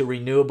subsidies to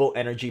renewable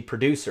energy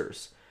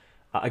producers.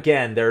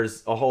 Again,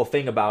 there's a whole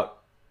thing about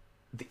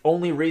the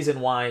only reason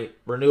why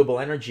renewable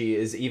energy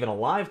is even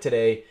alive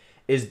today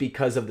is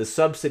because of the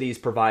subsidies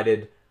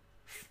provided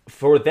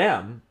for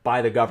them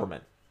by the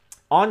government.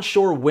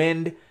 Onshore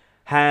wind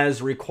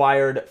has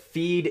required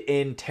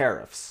feed-in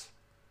tariffs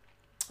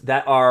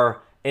that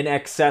are in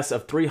excess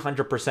of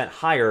 300%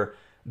 higher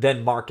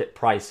than market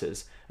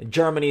prices.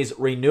 Germany's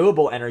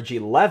renewable energy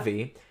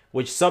levy,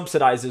 which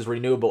subsidizes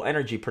renewable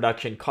energy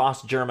production,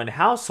 cost German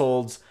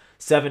households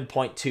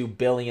 $7.2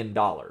 billion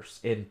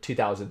in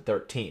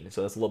 2013.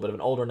 So that's a little bit of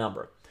an older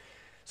number.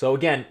 So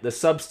again, the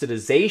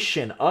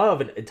subsidization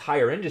of an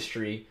entire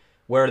industry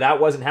where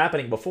that wasn't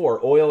happening before,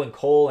 oil and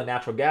coal and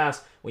natural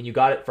gas, when you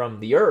got it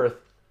from the earth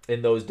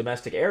in those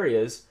domestic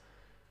areas,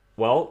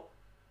 well,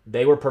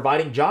 they were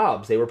providing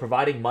jobs. They were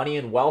providing money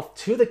and wealth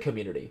to the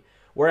community.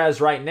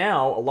 Whereas right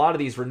now, a lot of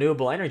these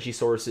renewable energy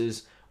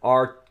sources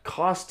are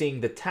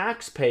costing the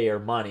taxpayer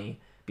money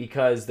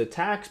because the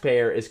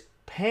taxpayer is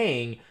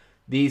paying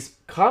these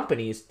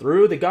companies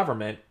through the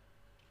government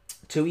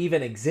to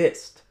even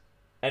exist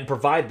and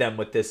provide them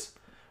with this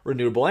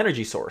renewable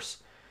energy source.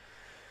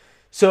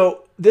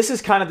 So this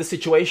is kind of the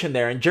situation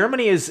there. And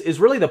Germany is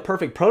really the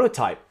perfect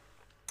prototype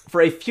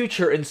for a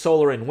future in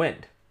solar and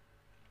wind.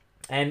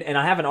 And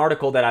I have an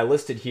article that I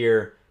listed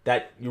here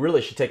that you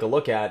really should take a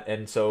look at.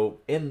 And so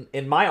in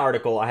my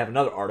article, I have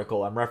another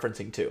article I'm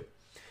referencing to.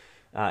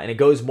 And it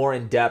goes more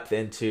in depth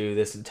into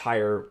this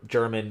entire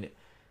German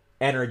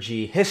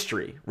energy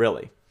history,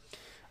 really.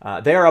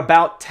 They are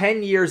about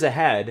 10 years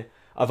ahead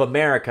of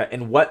America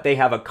in what they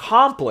have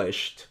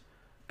accomplished.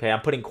 Okay,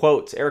 I'm putting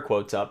quotes, air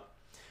quotes up.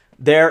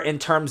 There in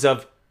terms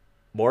of,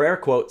 more air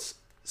quotes,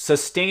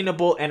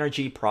 sustainable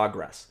energy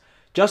progress.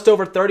 Just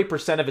over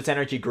 30% of its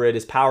energy grid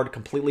is powered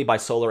completely by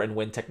solar and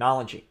wind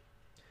technology.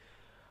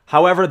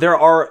 However, there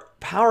are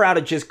power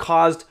outages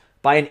caused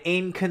by an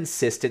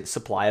inconsistent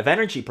supply of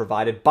energy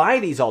provided by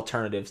these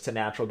alternatives to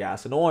natural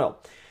gas and oil.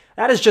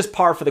 That is just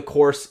par for the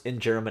course in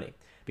Germany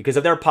because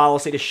of their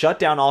policy to shut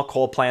down all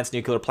coal plants,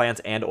 nuclear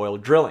plants, and oil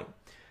drilling.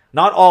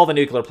 Not all the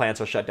nuclear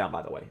plants are shut down,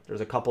 by the way.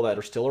 There's a couple that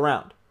are still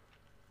around.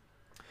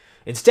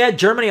 Instead,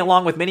 Germany,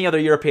 along with many other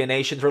European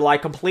nations, rely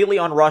completely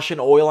on Russian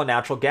oil and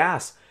natural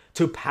gas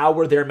to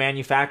power their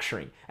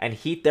manufacturing and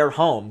heat their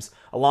homes,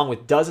 along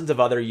with dozens of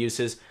other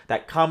uses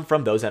that come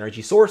from those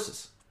energy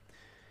sources.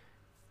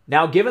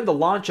 Now, given the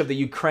launch of the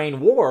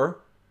Ukraine war,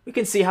 we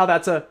can see how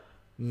that's a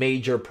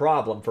major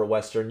problem for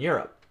Western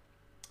Europe.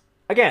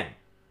 Again,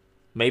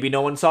 maybe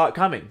no one saw it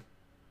coming,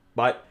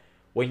 but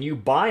when you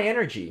buy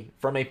energy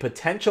from a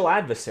potential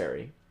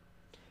adversary,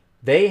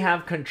 they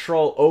have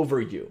control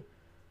over you.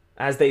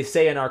 As they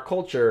say in our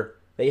culture,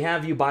 they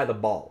have you by the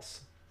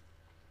balls,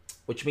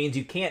 which means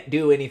you can't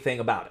do anything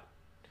about it.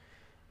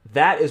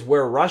 That is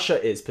where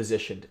Russia is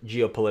positioned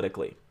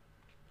geopolitically.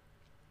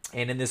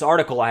 And in this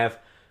article, I have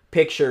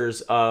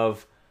pictures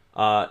of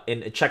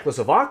in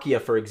Czechoslovakia,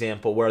 for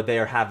example, where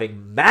they're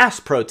having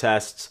mass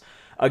protests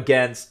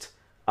against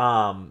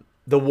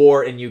the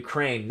war in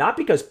Ukraine. Not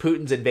because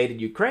Putin's invaded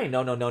Ukraine.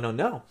 No, no, no, no,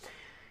 no.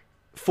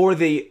 For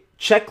the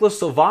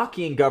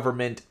Czechoslovakian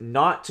government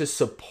not to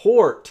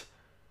support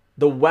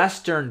the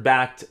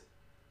Western-backed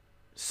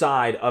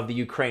side of the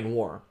Ukraine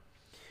war.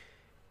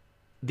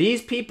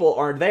 These people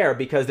are there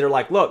because they're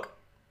like, look,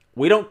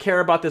 we don't care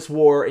about this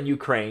war in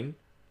Ukraine.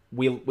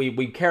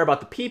 We care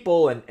about the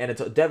people, and it's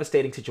a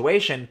devastating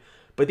situation.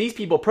 But these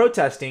people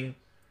protesting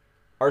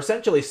are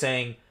essentially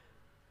saying,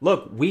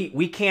 look,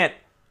 we can't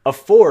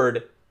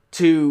afford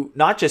to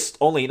not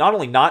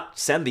only not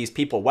send these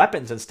people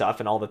weapons and stuff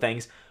and all the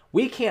things.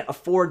 We can't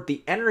afford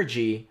the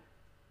energy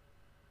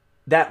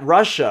that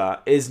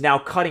Russia is now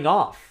cutting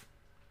off.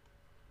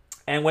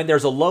 And when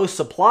there's a low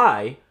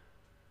supply,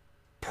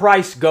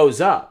 price goes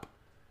up.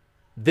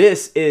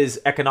 This is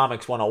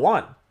economics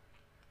 101.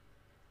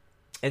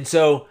 And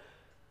so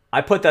I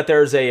put that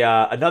there's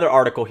another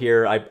article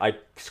here. I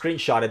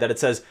screenshotted that. It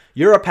says,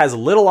 Europe has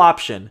little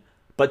option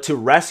but to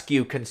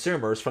rescue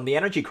consumers from the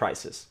energy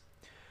crisis.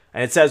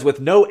 And it says, with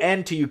no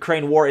end to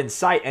Ukraine war in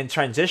sight and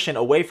transition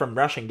away from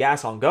Russian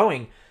gas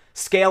ongoing,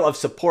 scale of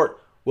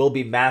support will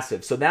be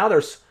massive. So now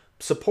there's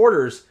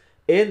supporters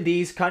in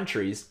these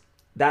countries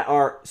that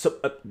are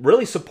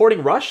really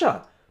supporting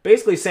Russia.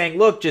 Basically saying,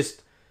 look,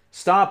 just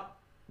stop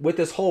with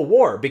this whole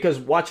war. Because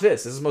watch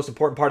this. This is the most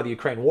important part of the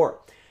Ukraine war.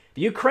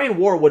 The Ukraine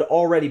war would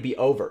already be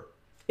over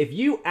if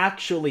you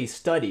actually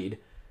studied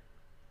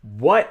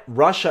what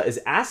Russia is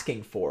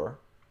asking for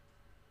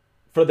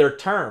their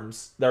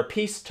terms, their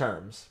peace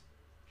terms.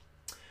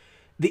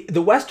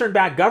 The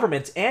Western-backed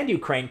governments and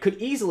Ukraine could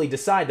easily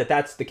decide that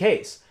that's the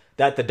case,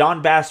 that the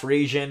Donbass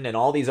region and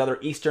all these other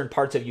eastern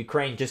parts of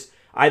Ukraine just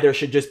either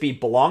should just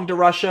belong to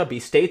Russia, be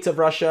states of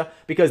Russia,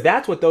 because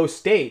that's what those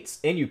states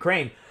in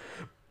Ukraine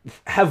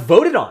have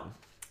voted on.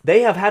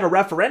 They have had a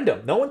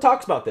referendum. No one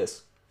talks about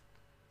this.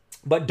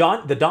 But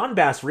the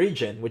Donbass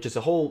region, which is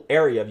a whole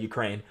area of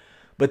Ukraine,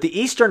 but the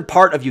eastern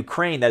part of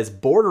Ukraine that is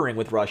bordering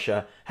with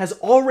Russia has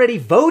already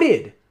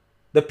voted.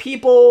 The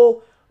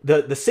people,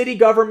 the city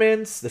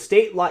governments, the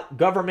state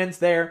governments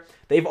there,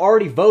 they've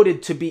already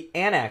voted to be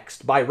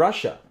annexed by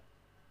Russia.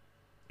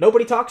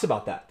 Nobody talks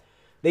about that.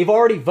 They've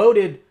already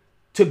voted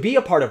to be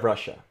a part of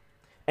Russia.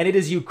 And it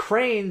is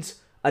Ukraine's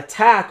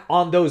attack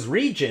on those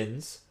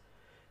regions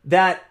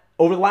that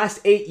over the last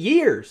 8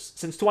 years,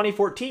 since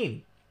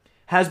 2014,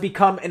 has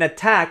become an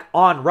attack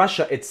on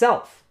Russia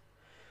itself.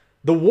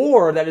 The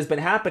war that has been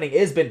happening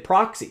has been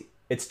proxy.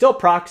 It's still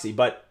proxy,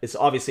 but it's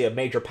obviously a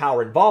major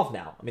power involved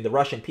now. I mean, the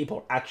Russian people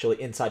are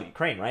actually inside of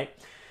Ukraine, right?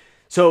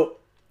 So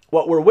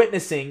what we're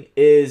witnessing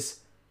is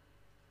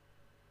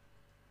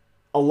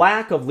a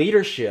lack of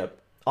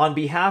leadership on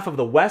behalf of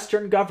the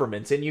Western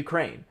governments in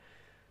Ukraine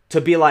to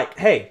be like,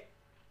 hey,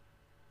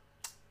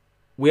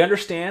 we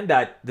understand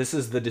that this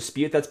is the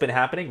dispute that's been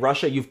happening.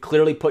 Russia, you've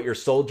clearly put your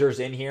soldiers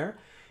in here.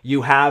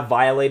 You have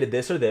violated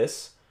this or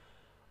this.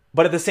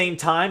 But at the same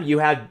time, you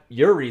had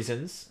your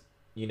reasons.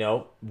 You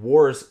know,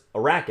 war's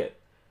a racket.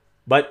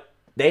 But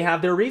they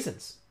have their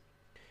reasons.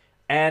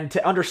 And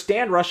to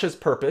understand Russia's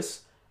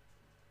purpose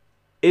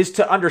is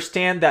to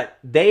understand that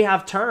they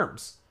have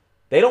terms.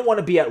 They don't want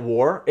to be at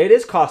war. It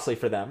is costly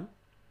for them.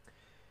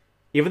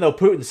 Even though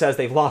Putin says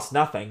they've lost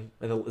nothing.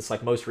 And it's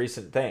like most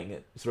recent thing.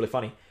 It's really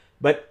funny.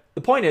 But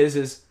the point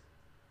is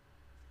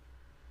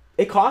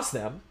it costs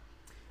them.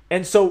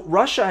 And so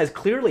Russia has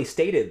clearly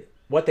stated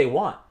what they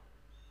want.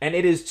 And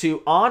it is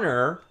to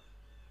honor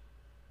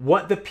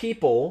what the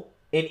people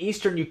in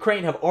eastern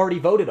Ukraine have already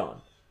voted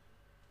on.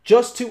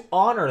 Just to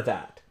honor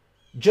that.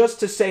 Just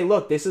to say,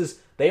 look,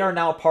 they are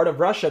now part of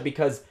Russia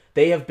because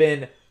they have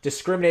been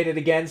discriminated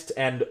against,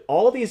 and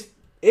all these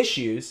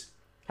issues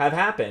have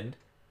happened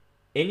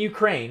in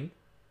Ukraine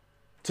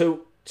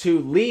to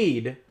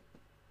lead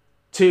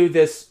to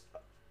this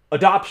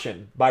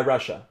adoption by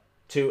Russia,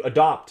 to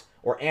adopt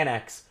or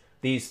annex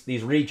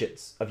these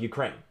regions of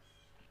Ukraine.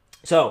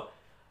 So,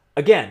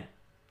 again,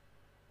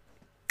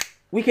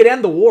 we could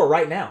end the war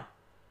right now.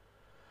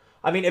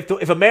 I mean,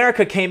 if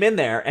America came in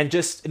there and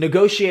just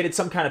negotiated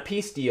some kind of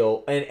peace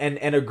deal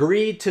and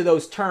agreed to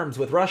those terms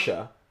with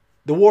Russia,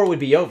 the war would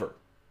be over.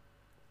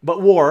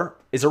 But war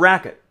is a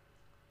racket.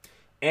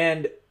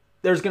 And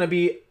there's going to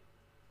be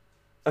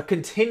a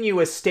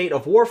continuous state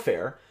of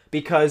warfare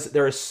because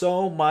there is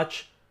so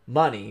much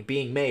money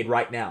being made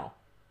right now.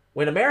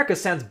 When America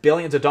sends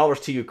billions of dollars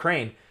to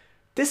Ukraine,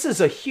 this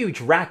is a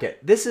huge racket.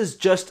 This is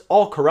just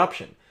all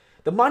corruption.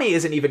 The money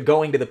isn't even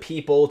going to the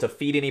people to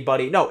feed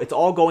anybody. No, it's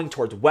all going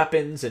towards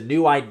weapons and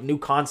new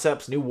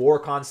concepts, new war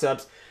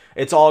concepts.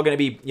 It's all going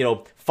to be,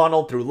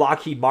 funneled through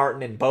Lockheed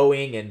Martin and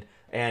Boeing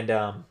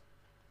and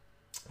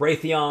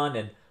Raytheon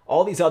and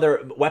all these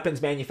other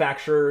weapons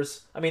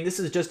manufacturers. I mean, this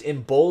is just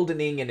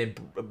emboldening and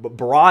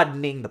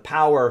broadening the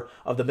power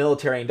of the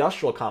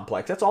military-industrial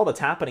complex. That's all that's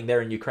happening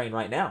there in Ukraine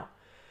right now.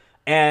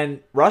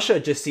 And Russia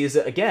just sees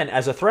it, again,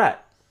 as a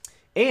threat.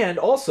 And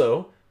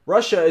also,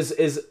 Russia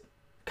is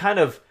kind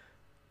of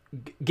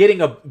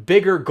getting a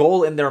bigger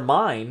goal in their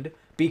mind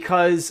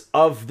because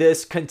of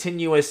this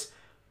continuous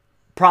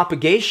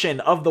propagation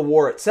of the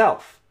war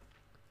itself.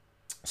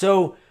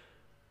 So,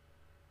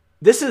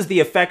 this is the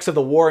effects of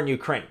the war in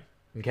Ukraine,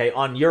 okay,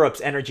 on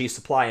Europe's energy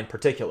supply in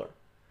particular.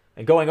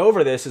 And going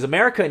over this is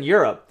America and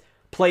Europe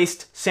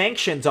placed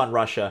sanctions on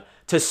Russia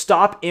to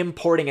stop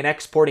importing and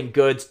exporting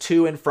goods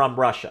to and from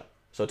Russia.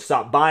 So to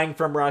stop buying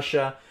from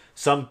Russia.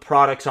 Some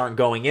products aren't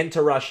going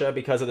into Russia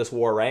because of this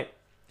war, right?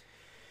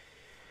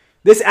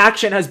 This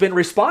action has been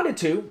responded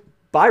to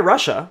by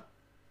Russia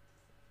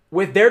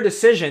with their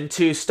decision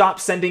to stop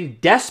sending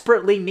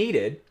desperately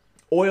needed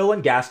oil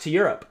and gas to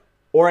Europe,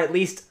 or at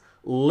least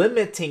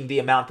limiting the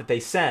amount that they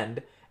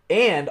send.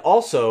 And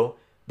also,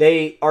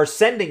 they are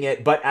sending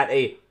it, but at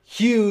a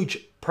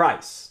huge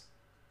price.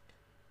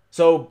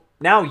 So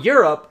now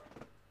Europe,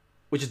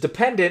 which is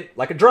dependent,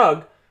 like a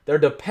drug, they're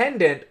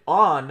dependent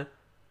on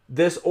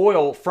this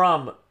oil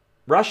from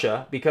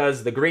Russia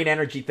because the green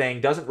energy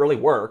thing doesn't really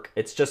work.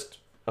 It's just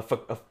a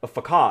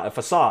facade.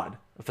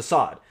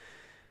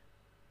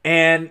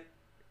 And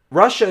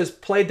Russia has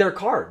played their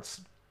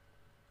cards.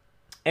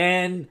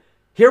 And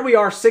here we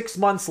are 6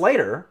 months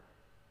later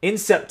in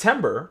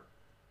September,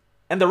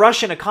 and the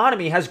Russian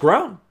economy has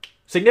grown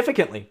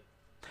significantly.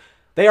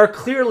 They are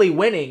clearly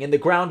winning in the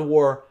ground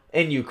war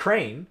in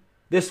Ukraine.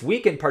 This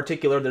week in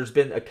particular, there's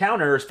been a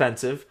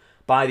counteroffensive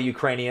by the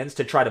Ukrainians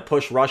to try to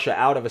push Russia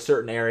out of a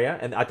certain area,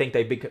 and I think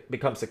they've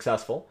become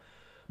successful.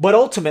 But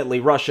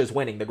ultimately, Russia's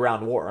winning the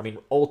ground war. I mean,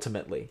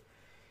 ultimately.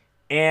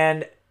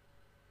 And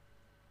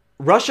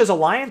Russia's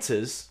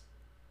alliances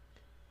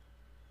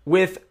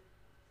with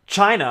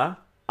China,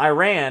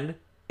 Iran,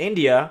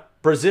 India,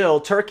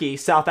 Brazil, Turkey,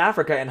 South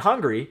Africa, and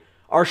Hungary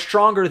are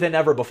stronger than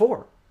ever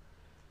before.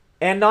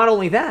 And not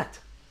only that,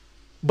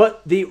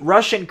 but the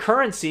Russian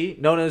currency,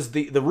 known as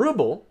the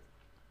ruble,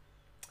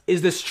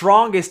 is the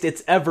strongest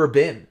it's ever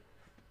been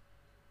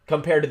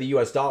compared to the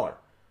US dollar.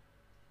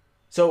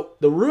 So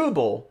the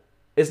ruble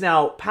is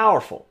now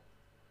powerful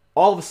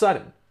all of a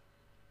sudden,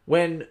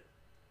 when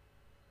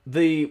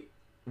the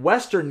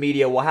Western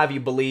media will have you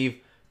believe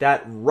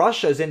that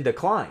Russia's in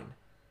decline.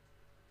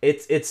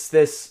 It's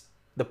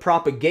the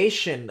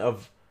propagation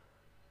of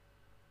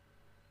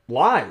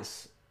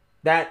lies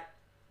that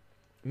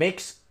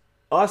makes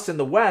us in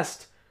the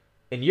West,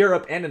 in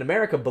Europe and in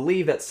America,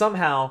 believe that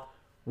somehow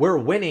we're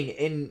winning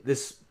in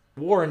this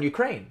war in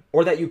Ukraine,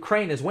 or that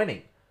Ukraine is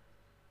winning.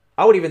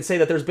 I would even say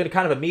that there's been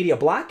kind of a media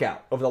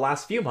blackout over the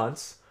last few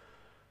months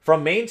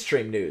from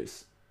mainstream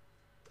news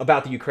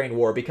about the Ukraine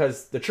war,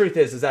 because the truth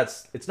is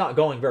that it's not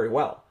going very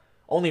well.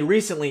 Only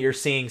recently you're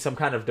seeing some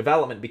kind of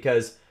development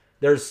because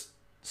there's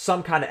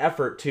some kind of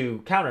effort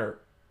to counter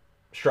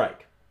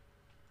strike.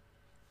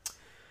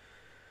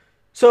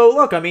 So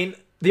look, I mean,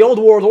 the old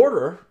world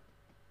order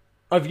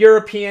of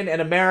European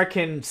and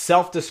American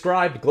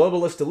self-described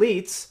globalist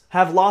elites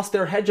have lost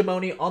their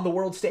hegemony on the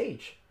world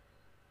stage.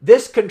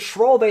 This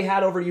control they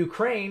had over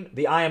Ukraine,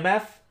 the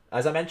IMF,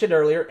 as I mentioned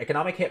earlier,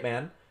 economic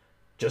hitman,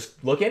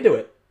 just look into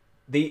it.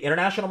 The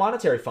International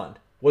Monetary Fund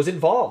was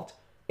involved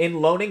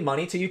in loaning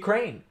money to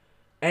Ukraine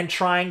and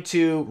trying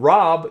to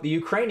rob the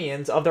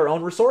Ukrainians of their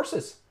own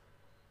resources.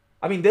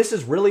 I mean, this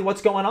is really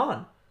what's going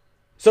on.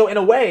 So in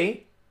a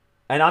way,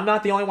 and I'm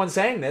not the only one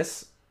saying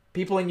this,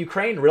 people in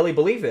Ukraine really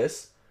believe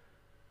this,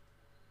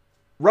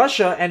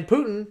 Russia and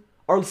Putin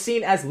are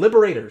seen as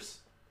liberators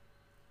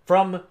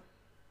from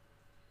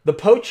the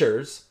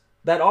poachers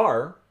that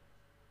are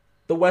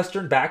the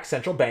Western-backed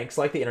central banks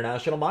like the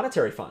International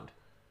Monetary Fund.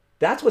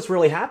 That's what's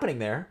really happening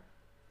there.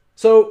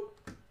 So,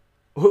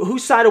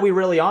 whose side are we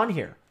really on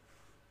here?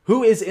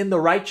 Who is in the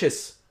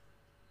righteous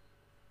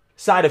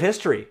side of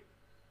history?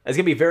 It's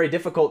going to be very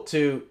difficult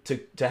to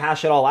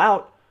hash it all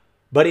out,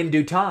 but in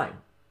due time,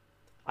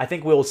 I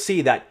think we'll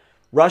see that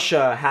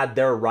Russia had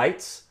their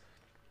rights,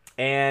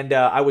 and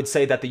I would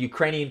say that the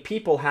Ukrainian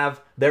people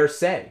have their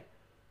say.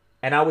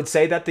 And I would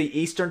say that the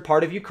eastern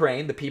part of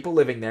Ukraine, the people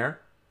living there,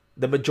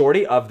 the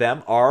majority of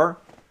them are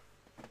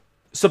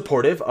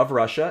supportive of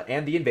Russia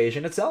and the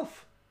invasion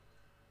itself.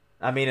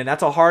 I mean, and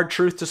that's a hard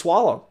truth to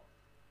swallow.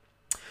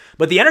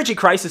 But the energy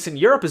crisis in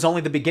Europe is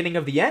only the beginning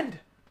of the end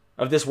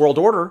of this world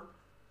order.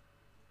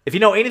 If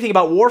you know anything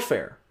about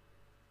warfare,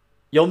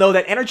 you'll know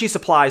that energy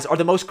supplies are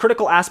the most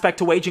critical aspect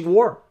to waging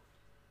war.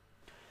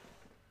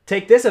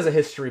 Take this as a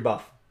history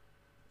buff.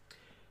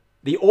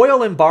 The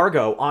oil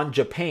embargo on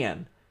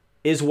Japan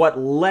is what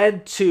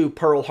led to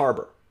Pearl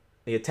Harbor.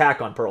 The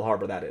attack on Pearl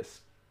Harbor, that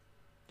is.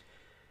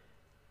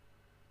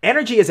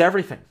 Energy is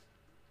everything.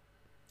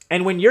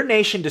 And when your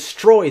nation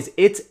destroys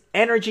its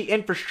energy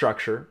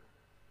infrastructure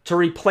to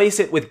replace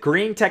it with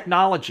green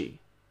technology,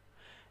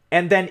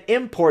 and then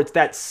imports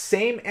that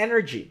same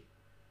energy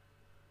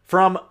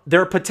from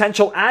their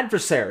potential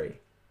adversary,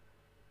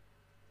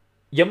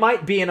 you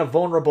might be in a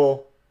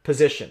vulnerable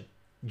position,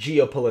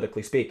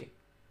 geopolitically speaking.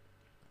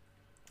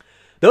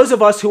 Those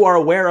of us who are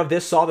aware of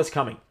this saw this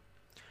coming.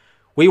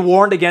 We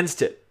warned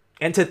against it.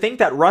 And to think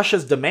that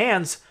Russia's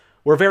demands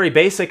were very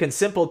basic and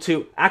simple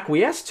to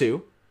acquiesce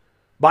to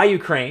by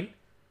Ukraine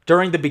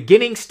during the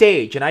beginning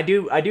stage, and I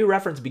do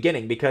reference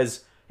beginning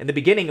because in the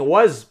beginning it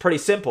was pretty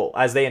simple.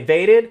 As they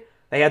invaded,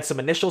 they had some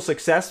initial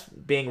success,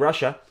 being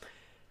Russia.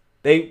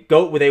 They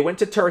went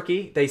to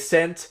Turkey. They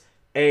sent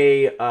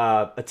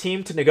a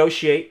team to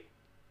negotiate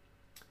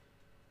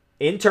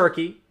in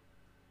Turkey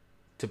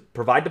to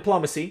provide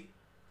diplomacy,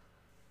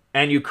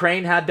 and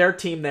Ukraine had their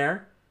team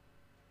there,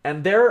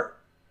 and their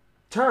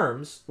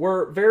terms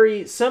were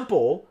very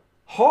simple,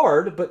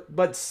 hard,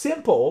 but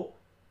simple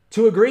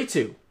to agree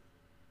to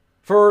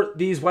for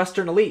these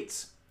Western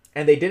elites,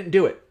 and they didn't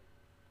do it,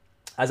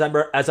 as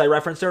I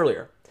referenced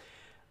earlier.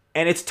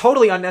 And it's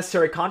totally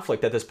unnecessary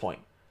conflict at this point.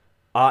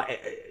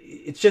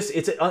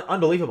 It's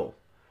unbelievable.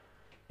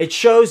 It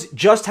shows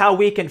just how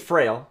weak and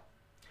frail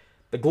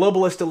the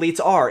globalist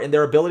elites are in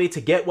their ability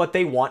to get what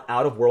they want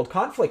out of world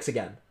conflicts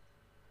again.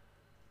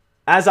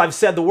 As I've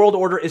said, the world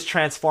order is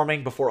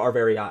transforming before our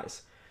very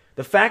eyes.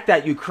 The fact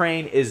that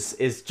Ukraine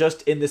is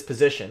just in this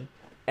position,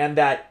 and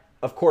that,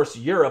 of course,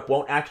 Europe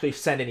won't actually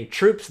send any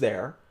troops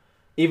there,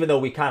 even though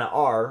we kind of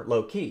are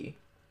low-key,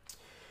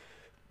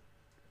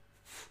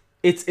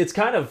 it's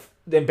kind of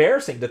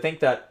embarrassing to think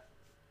that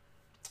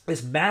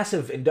this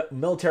massive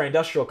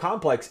military-industrial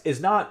complex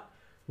is not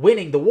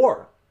winning the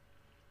war.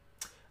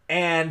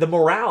 And the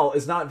morale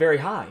is not very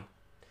high.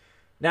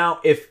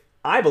 Now,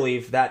 I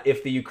believe that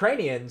if the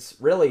Ukrainians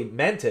really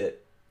meant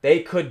it,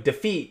 they could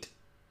defeat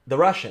the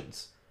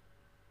Russians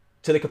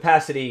to the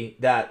capacity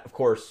that, of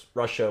course,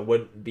 Russia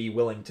wouldn't be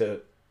willing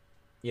to,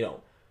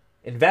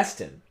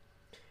 invest in.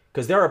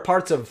 Because there are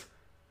parts of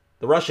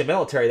the Russian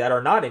military that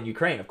are not in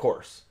Ukraine, of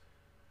course.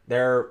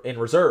 They're in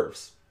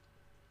reserves.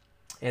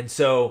 And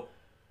so,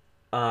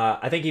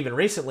 I think even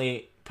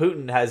recently,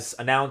 Putin has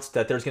announced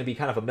that there's going to be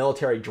kind of a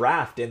military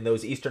draft in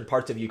those eastern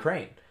parts of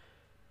Ukraine.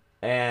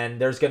 And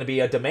there's going to be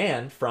a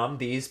demand from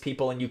these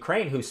people in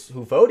Ukraine who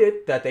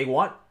voted that they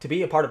want to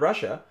be a part of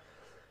Russia.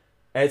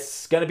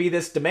 It's going to be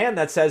this demand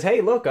that says, hey,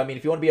 look,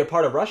 if you want to be a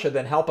part of Russia,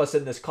 then help us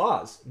in this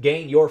cause.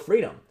 Gain your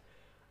freedom.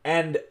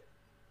 And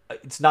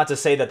it's not to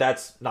say that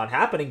that's not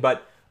happening,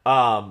 but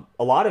a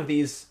lot of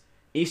these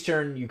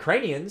Eastern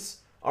Ukrainians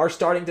are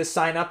starting to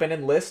sign up and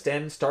enlist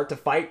and start to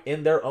fight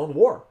in their own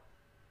war.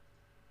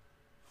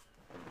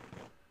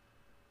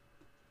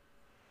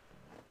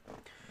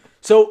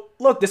 So,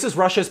 look, this is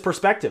Russia's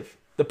perspective.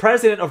 The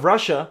president of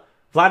Russia,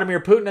 Vladimir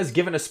Putin, has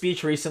given a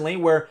speech recently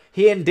where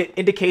he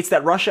indicates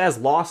that Russia has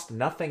lost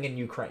nothing in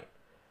Ukraine.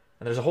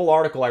 And there's a whole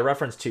article I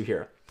referenced to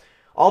here.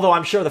 Although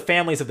I'm sure the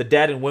families of the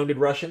dead and wounded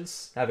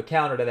Russians have a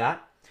counter to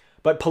that.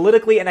 But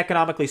politically and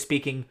economically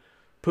speaking,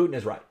 Putin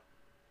is right.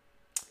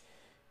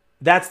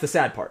 That's the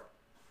sad part.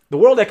 The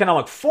World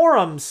Economic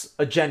Forum's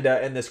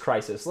agenda in this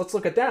crisis, let's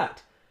look at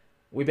that.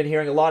 We've been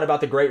hearing a lot about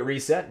the Great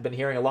Reset, been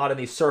hearing a lot in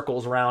these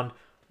circles around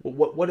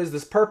what is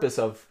this purpose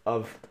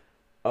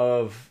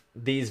of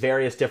these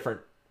various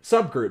different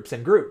subgroups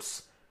and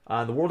groups.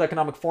 The World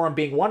Economic Forum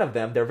being one of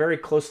them. They're very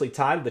closely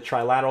tied to the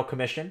Trilateral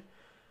Commission.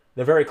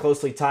 They're very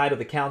closely tied to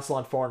the Council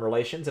on Foreign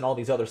Relations and all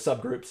these other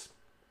subgroups.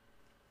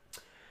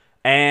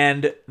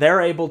 And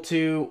they're able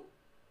to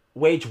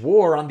wage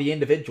war on the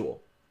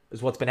individual,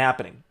 is what's been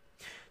happening.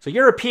 So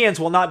Europeans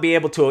will not be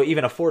able to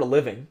even afford a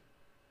living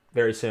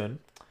very soon.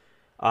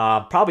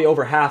 Probably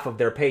over half of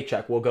their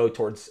paycheck will go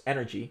towards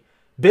energy.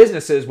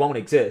 Businesses won't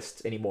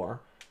exist anymore.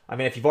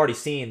 If you've already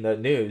seen the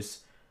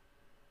news,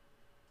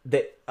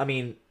 let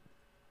me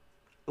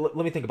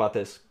think about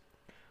this.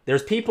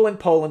 There's people in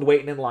Poland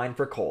waiting in line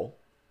for coal.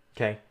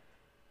 Okay,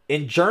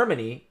 in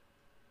Germany,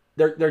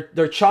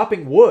 they're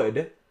chopping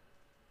wood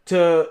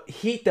to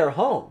heat their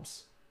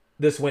homes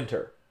this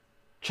winter.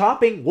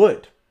 Chopping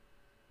wood.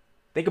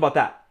 Think about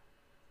that.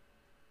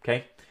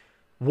 Okay,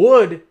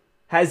 wood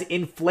has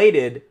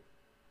inflated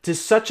to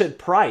such a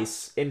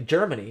price in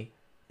Germany,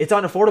 it's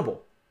unaffordable.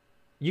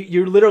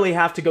 You literally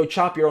have to go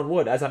chop your own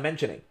wood, as I'm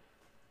mentioning.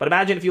 But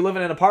imagine if you live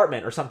in an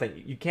apartment or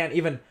something. You can't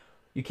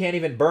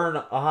even burn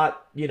a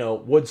hot,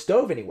 wood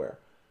stove anywhere.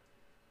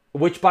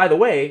 Which, by the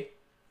way,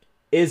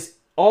 is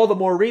all the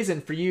more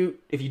reason for you,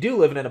 if you do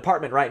live in an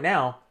apartment right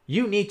now,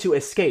 you need to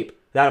escape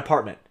that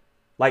apartment.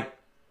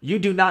 You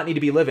do not need to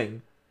be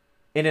living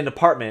in an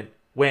apartment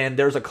when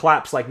there's a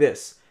collapse like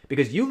this.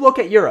 Because you look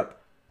at Europe,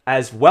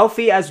 as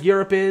wealthy as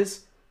Europe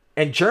is,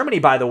 and Germany,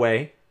 by the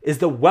way, is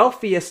the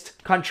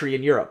wealthiest country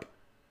in Europe.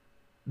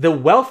 The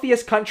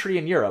wealthiest country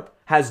in Europe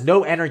has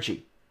no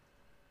energy.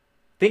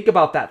 Think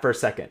about that for a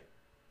second.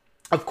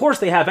 Of course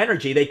they have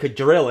energy. They could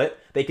drill it.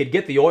 They could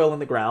get the oil in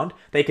the ground.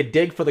 They could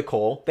dig for the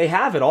coal. They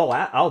have it all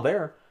out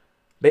there.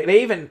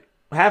 They even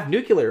have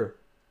nuclear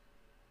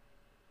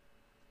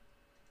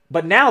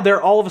But now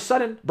they're all of a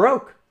sudden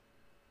broke.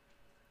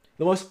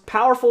 The most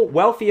powerful,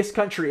 wealthiest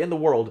country in the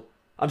world,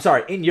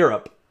 in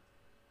Europe,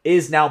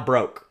 is now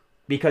broke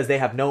because they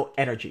have no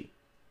energy.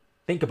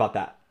 Think about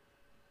that.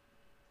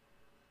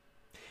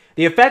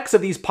 The effects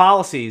of these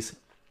policies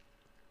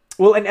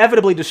will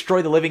inevitably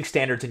destroy the living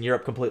standards in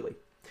Europe completely.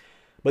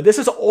 But this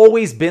has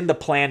always been the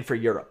plan for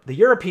Europe. The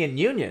European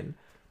Union,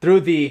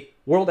 through the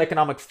World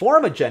Economic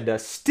Forum agenda,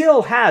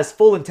 still has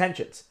full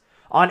intentions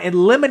on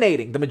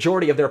eliminating the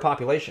majority of their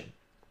population,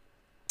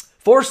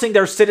 forcing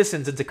their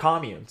citizens into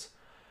communes,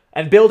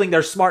 and building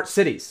their smart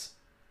cities.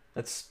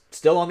 That's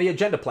still on the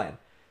agenda plan.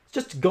 It's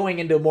just going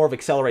into more of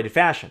accelerated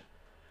fashion.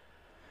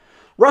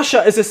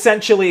 Russia is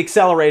essentially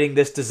accelerating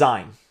this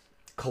design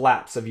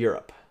collapse of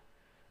Europe.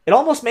 It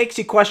almost makes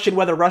you question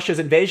whether Russia's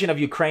invasion of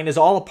Ukraine is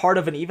all a part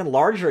of an even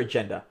larger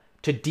agenda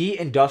to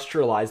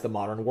de-industrialize the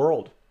modern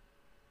world.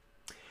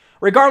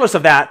 Regardless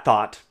of that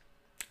thought,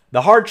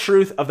 the hard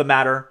truth of the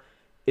matter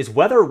is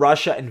whether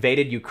Russia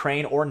invaded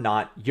Ukraine or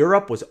not,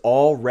 Europe was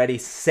already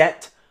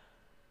set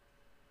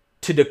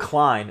to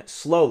decline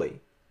slowly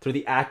through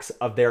the acts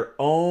of their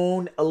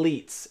own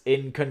elites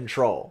in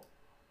control.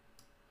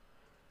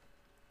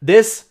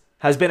 This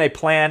has been a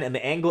plan in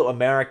the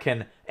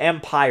Anglo-American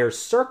empire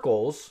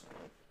circles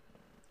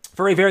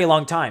for a very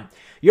long time.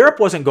 Europe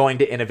wasn't going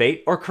to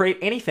innovate or create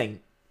anything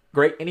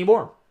great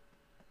anymore.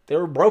 They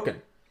were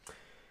broken.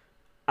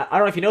 I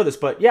don't know if you know this,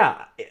 but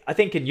yeah, I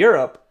think in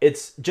Europe,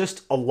 it's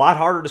just a lot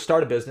harder to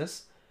start a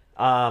business.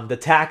 The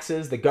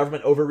taxes, the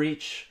government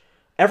overreach,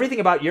 everything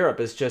about Europe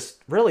is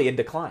just really in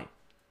decline.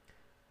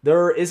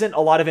 There isn't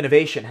a lot of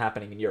innovation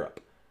happening in Europe.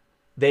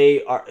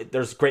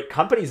 There's great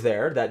companies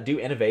there that do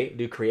innovate,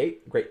 do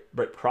create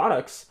great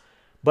products,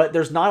 but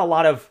there's not a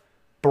lot of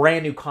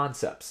brand new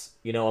concepts.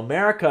 You know,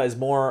 America is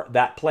more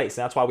that place.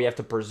 And that's why we have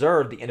to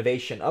preserve the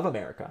innovation of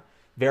America.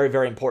 Very,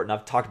 very important.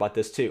 I've talked about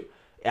this too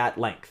at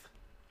length.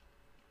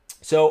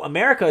 So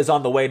America is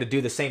on the way to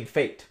do the same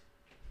fate,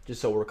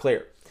 just so we're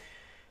clear.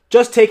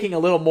 Just taking a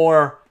little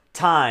more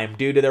time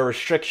due to their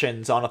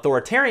restrictions on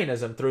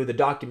authoritarianism through the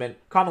document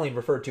commonly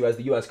referred to as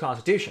the U.S.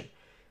 Constitution.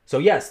 So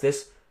yes,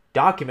 this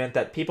document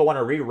that people want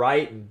to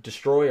rewrite and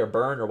destroy or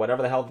burn or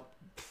whatever the hell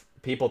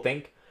people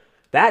think,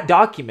 that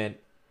document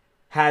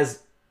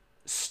has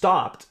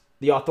stopped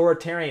the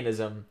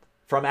authoritarianism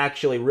from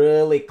actually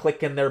really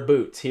clicking their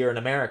boots here in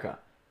America.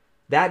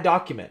 That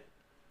document,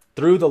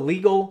 through the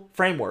legal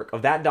framework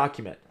of that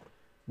document,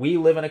 we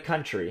live in a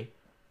country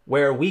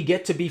where we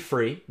get to be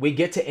free, we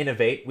get to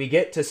innovate, we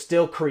get to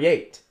still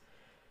create.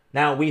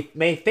 Now, we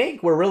may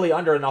think we're really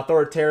under an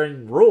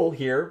authoritarian rule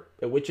here,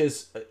 which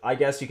is, I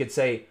guess you could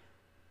say,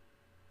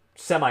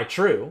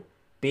 semi-true,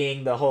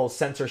 being the whole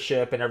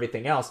censorship and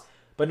everything else,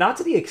 but not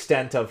to the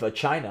extent of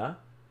China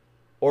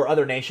or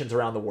other nations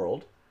around the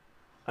world.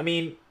 I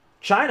mean,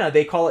 China,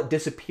 they call it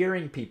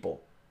disappearing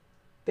people.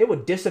 They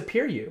would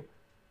disappear you.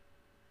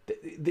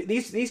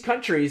 These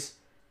countries,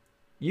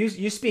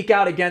 you speak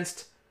out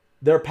against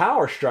their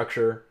power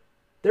structure,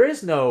 there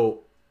is no,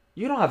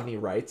 you don't have any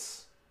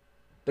rights.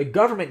 The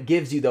government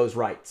gives you those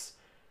rights.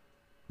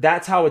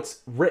 That's how it's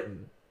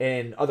written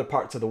in other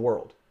parts of the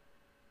world.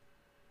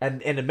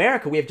 And in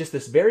America, we have just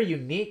this very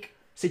unique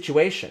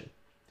situation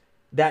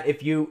that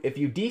if you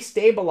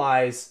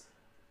destabilize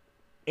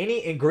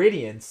any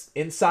ingredients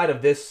inside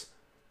of this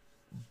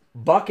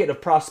bucket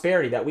of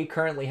prosperity that we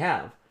currently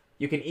have,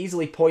 you can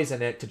easily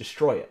poison it to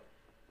destroy it.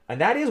 And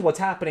that is what's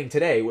happening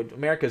today when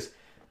America's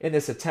in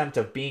this attempt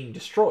of being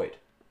destroyed.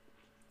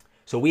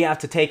 So we have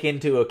to take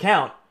into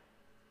account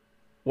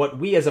what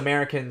we as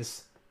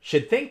Americans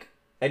should think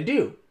and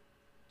do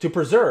to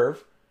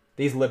preserve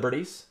these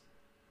liberties,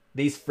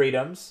 these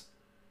freedoms,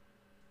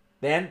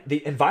 and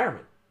the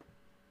environment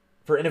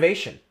for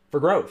innovation,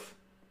 for growth,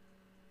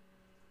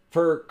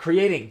 for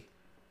creating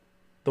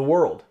the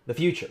world, the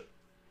future.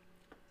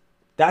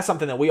 That's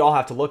something that we all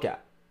have to look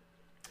at.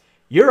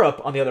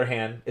 Europe, on the other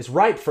hand, is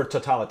ripe for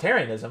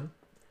totalitarianism,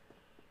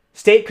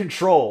 state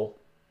control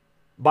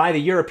by the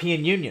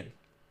European Union.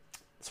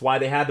 That's why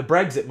they had the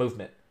Brexit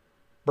movement.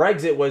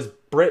 Brexit was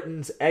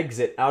Britain's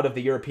exit out of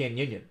the European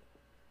Union.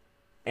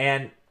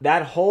 And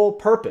that whole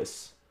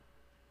purpose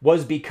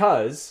was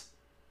because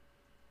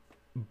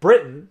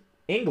Britain,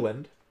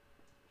 England,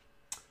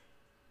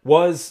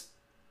 the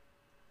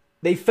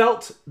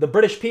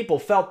British people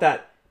felt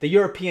that the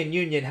European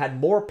Union had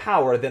more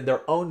power than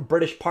their own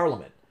British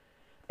Parliament.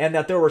 And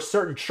that there were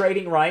certain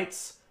trading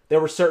rights, there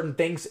were certain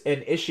things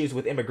and issues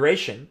with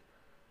immigration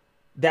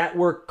that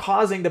were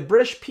causing the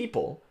British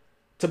people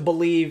to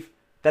believe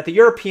that the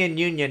European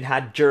Union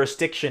had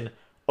jurisdiction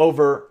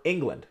over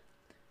England.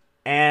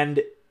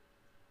 And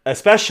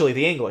especially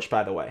the English,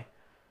 by the way.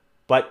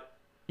 But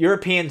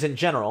Europeans in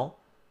general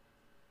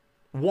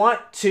want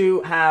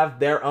to have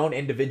their own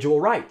individual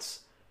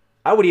rights.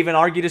 I would even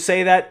argue to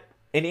say that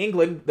in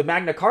England, the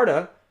Magna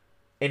Carta,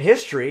 in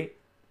history,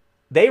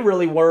 they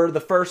really were the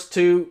first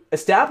to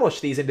establish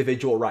these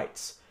individual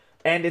rights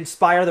and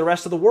inspire the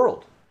rest of the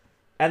world.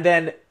 And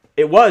then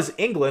it was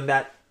England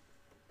that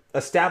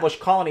established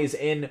colonies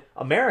in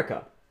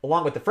America,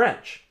 along with the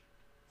French.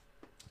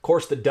 Of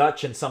course, the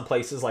Dutch in some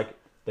places like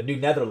the New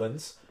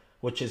Netherlands,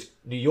 which is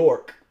New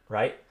York,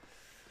 right?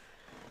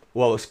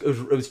 Well,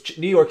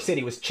 New York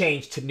City was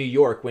changed to New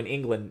York when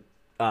England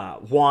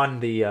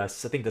won the I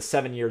think the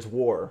 7 Years'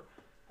 War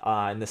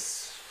in the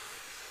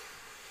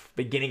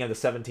beginning of the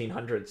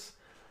 1700s.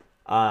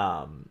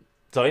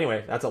 So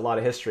anyway, that's a lot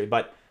of history,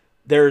 but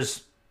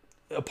there's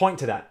a point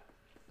to that.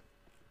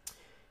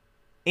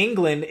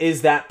 England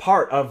is that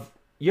part of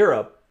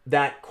Europe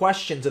that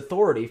questions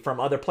authority from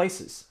other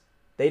places.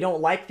 They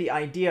don't like the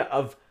idea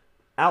of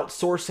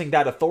outsourcing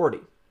that authority.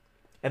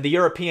 And the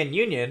European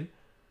Union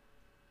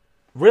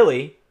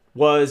really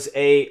was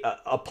a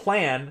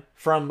plan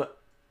from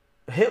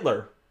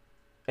Hitler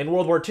in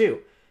World War II.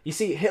 You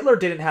see, Hitler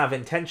didn't have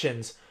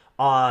intentions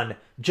on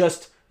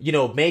just,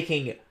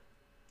 making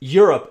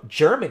Europe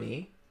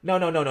Germany.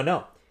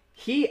 No.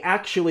 He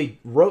actually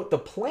wrote the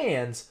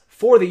plans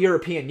for the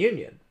European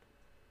Union.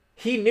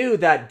 He knew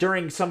that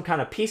during some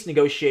kind of peace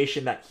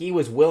negotiation that he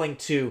was willing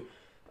to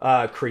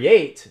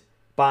create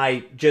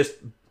by just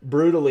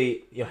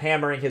brutally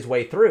hammering his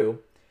way through,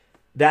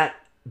 that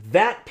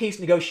peace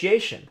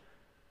negotiation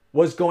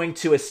was going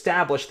to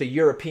establish the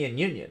European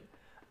Union,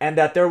 and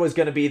that there was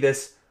going to be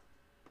this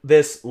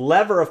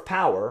lever of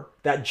power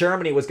that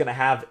Germany was going to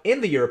have in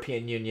the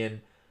European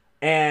Union,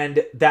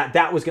 and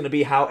that was going to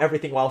be how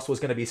everything else was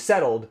going to be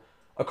settled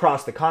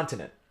across the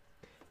continent.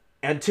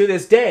 And to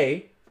this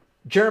day,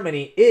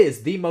 Germany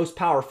is the most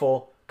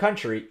powerful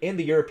country in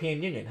the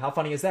European Union. How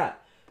funny is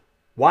that?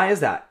 Why is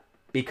that?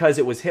 Because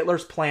it was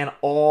Hitler's plan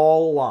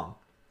all along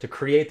to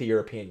create the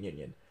European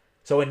Union.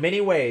 So in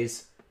many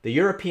ways, the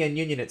European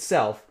Union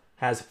itself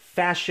has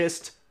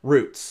fascist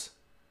roots.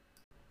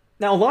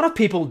 Now, a lot of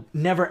people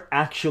never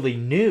actually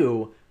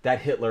knew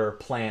that Hitler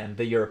planned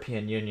the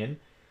European Union,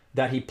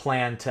 that he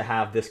planned to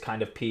have this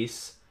kind of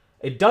peace.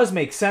 It does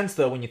make sense,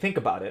 though, when you think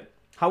about it.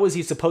 How was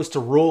he supposed to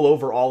rule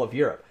over all of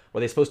Europe? Were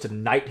they supposed to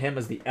knight him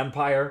as the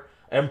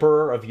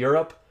emperor of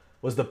Europe?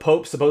 Was the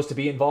Pope supposed to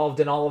be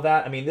involved in all of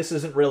that? I mean, this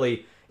isn't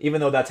really,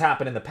 even though that's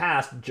happened in the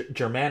past,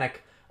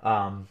 Germanic,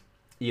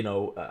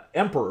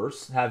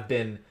 emperors have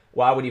been,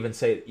 well, I would even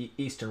say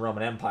Eastern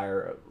Roman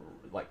Empire,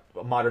 like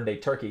modern day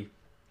Turkey.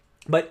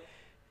 But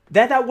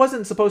that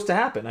wasn't supposed to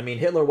happen. I mean,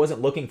 Hitler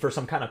wasn't looking for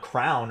some kind of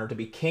crown or to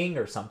be king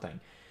or something.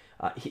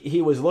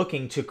 He was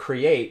looking to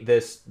create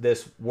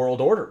this world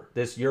order,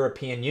 this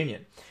European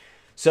Union.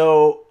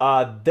 So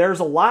there's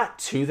a lot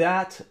to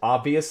that,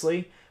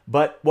 obviously.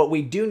 But what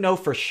we do know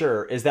for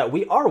sure is that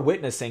we are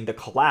witnessing the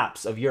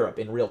collapse of Europe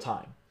in real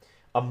time.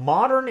 A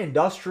modern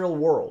industrial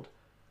world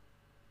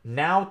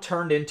now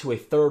turned into a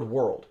third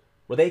world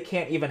where they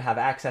can't even have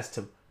access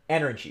to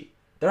energy.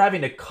 They're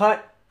having to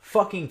cut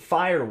fucking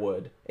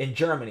firewood in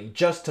Germany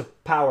just to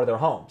power their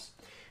homes.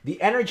 The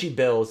energy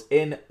bills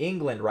in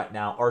England right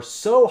now are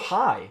so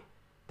high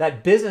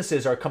that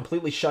businesses are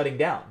completely shutting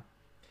down.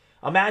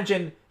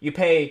 Imagine you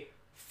pay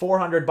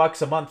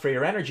 $400 a month for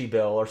your energy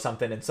bill or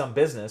something in some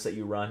business that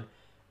you run,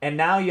 and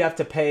now you have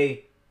to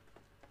pay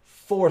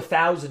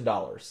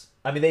 $4,000.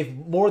 I mean, they've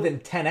more than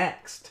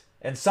 10x'd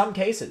in some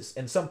cases,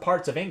 in some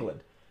parts of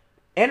England.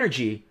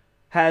 Energy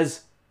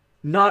has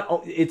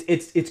not,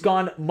 it's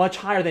gone much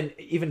higher than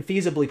even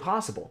feasibly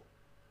possible.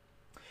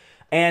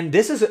 And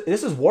this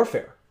is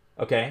warfare,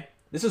 okay?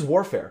 This is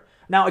warfare.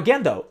 Now,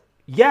 again, though,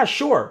 yeah,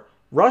 sure,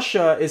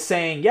 Russia is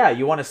saying, yeah,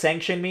 you want to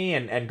sanction me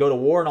and go to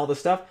war and all this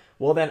stuff?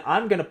 Well, then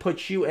I'm going to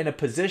put you in a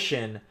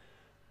position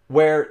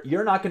where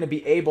you're not going to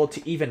be able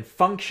to even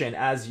function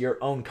as your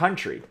own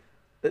country.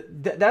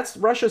 That's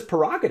Russia's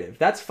prerogative.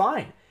 That's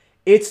fine.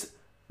 It's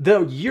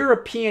the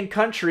European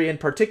country in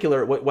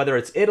particular, whether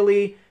it's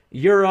Italy,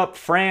 Europe,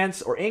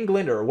 France, or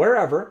England, or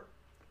wherever,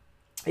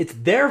 it's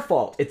their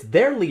fault. It's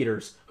their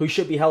leaders who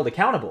should be held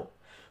accountable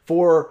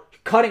for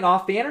cutting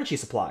off the energy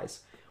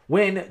supplies.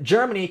 When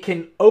Germany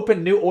can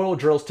open new oil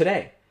drills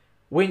today,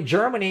 when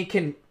Germany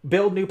can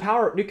build new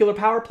nuclear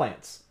power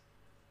plants,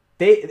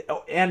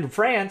 and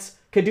France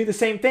could do the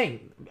same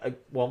thing.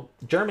 Well,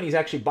 Germany's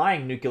actually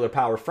buying nuclear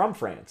power from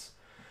France.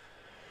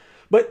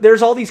 But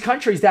there's all these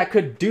countries that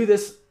could do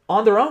this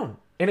on their own.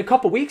 In a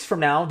couple weeks from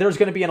now, there's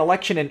going to be an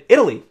election in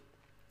Italy.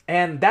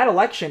 And that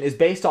election is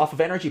based off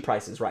of energy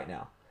prices right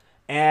now.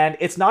 And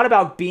it's not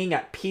about being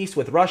at peace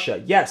with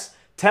Russia. Yes,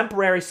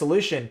 temporary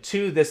solution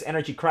to this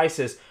energy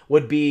crisis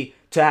would be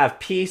to have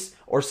peace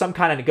or some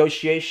kind of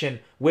negotiation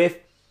with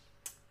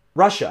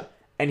Russia.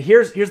 And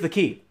here's the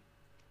key.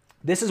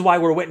 This is why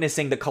we're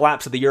witnessing the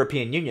collapse of the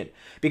European Union.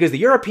 Because the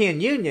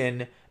European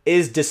Union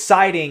is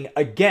deciding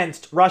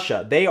against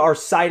Russia. They are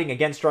siding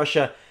against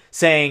Russia,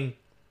 saying,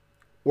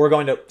 we're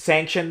going to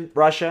sanction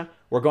Russia.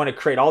 We're going to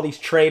create all these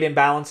trade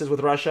imbalances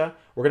with Russia.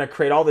 We're going to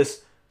create all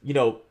this,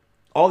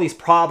 all these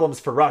problems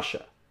for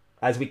Russia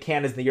as we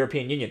can as the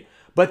European Union.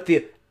 But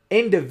the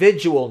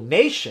individual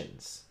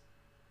nations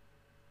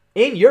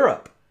in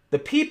Europe, the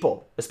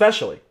people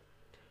especially,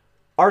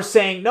 are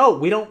saying, no,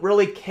 we don't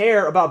really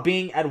care about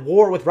being at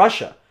war with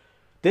Russia.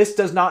 This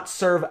does not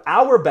serve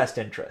our best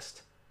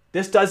interest.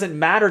 This doesn't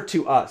matter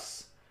to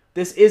us.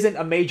 This isn't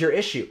a major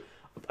issue.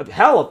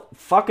 Hell,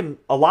 fucking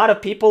a lot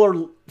of people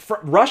are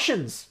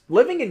Russians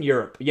living in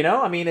Europe, you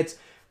know? I mean, it's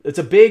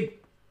a big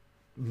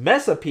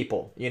mess of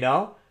people, you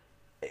know?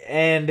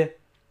 And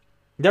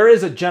there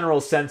is a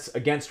general sense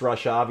against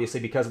Russia, obviously,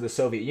 because of the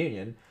Soviet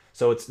Union.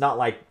 So it's not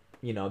like,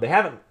 you know, they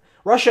haven't...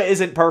 Russia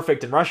isn't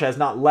perfect, and Russia has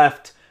not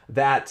left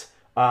that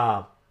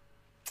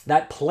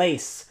that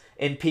place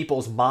in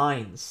people's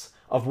minds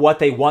of what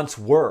they once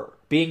were,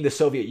 being the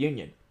Soviet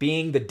Union,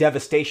 being the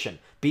devastation,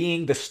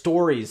 being the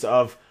stories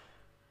of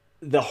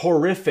the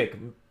horrific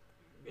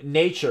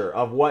nature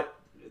of what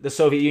the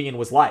Soviet Union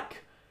was like.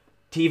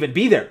 To even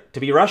be there, to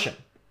be Russian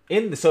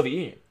in the Soviet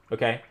Union,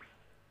 okay?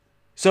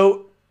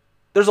 So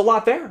there's a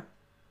lot there.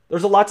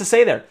 There's a lot to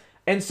say there.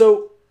 And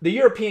so the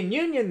European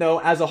Union, though,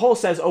 as a whole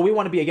says, oh, we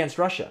want to be against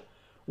Russia.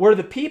 Where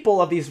the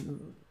people of these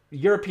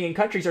European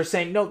countries are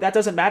saying, no, that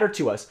doesn't matter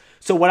to us.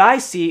 So what I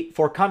see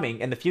forthcoming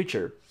in the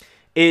future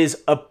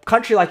is a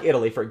country like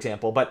Italy, for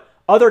example, but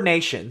other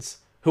nations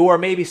who are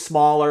maybe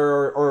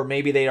smaller or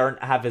maybe they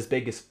don't have as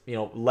big as, you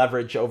know,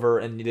 leverage over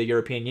in the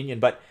European Union,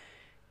 but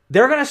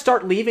they're going to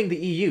start leaving the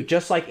EU,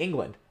 just like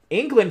England.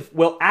 England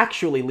will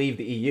actually leave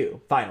the EU,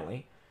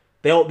 finally.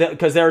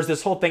 Because there's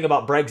this whole thing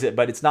about Brexit,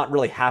 but it's not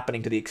really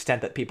happening to the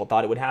extent that people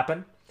thought it would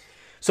happen.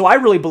 So I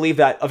really believe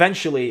that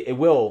eventually it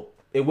will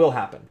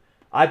happen.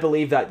 I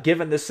believe that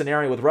given this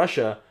scenario with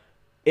Russia,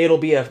 it'll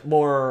be a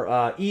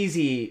more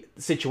easy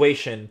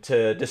situation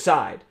to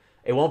decide.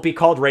 It won't be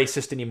called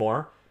racist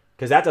anymore,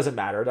 because that doesn't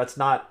matter. That's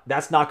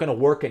not going to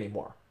work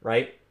anymore,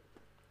 right?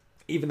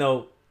 Even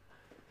though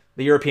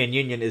the European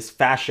Union is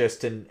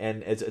fascist and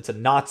it's a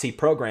Nazi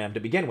program to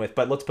begin with,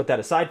 but let's put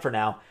that aside for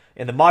now.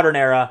 In the modern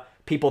era,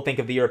 people think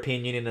of the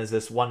European Union as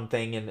this one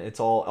thing, and it's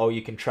all, oh,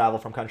 you can travel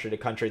from country to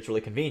country, it's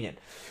really convenient.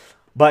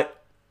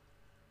 But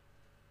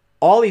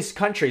all these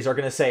countries are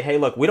going to say, hey,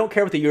 look, we don't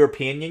care what the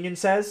European Union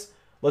says.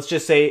 Let's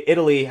just say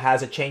Italy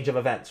has a change of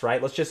events,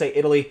 right? Let's just say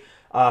Italy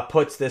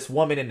puts this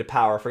woman into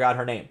power. I forgot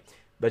her name,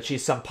 but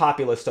she's some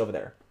populist over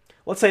there.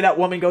 Let's say that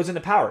woman goes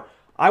into power.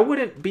 I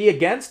wouldn't be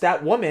against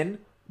that woman,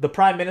 the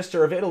prime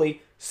minister of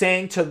Italy,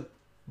 saying to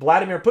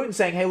Vladimir Putin,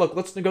 saying, hey, look,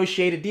 let's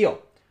negotiate a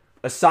deal.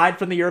 Aside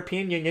from the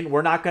European Union,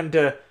 we're not going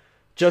to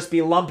just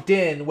be lumped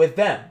in with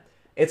them.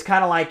 It's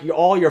kind of like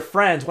all your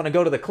friends want to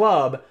go to the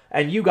club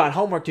and you got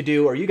homework to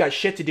do or you got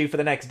shit to do for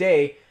the next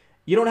day.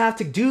 You don't have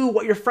to do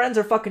what your friends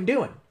are fucking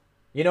doing.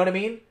 You know what I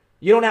mean?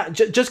 You don't have,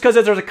 just because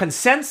there's a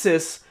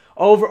consensus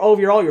over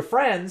all your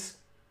friends,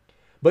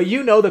 but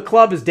you know the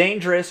club is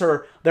dangerous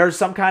or there's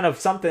some kind of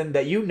something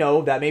that you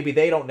know that maybe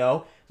they don't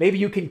know. Maybe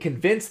you can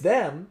convince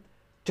them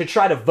to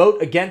try to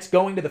vote against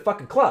going to the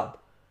fucking club.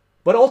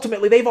 But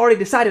ultimately, they've already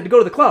decided to go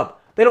to the club.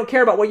 They don't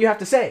care about what you have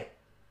to say,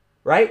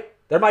 right?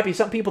 There might be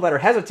some people that are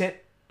hesitant,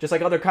 just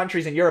like other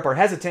countries in Europe are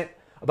hesitant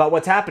about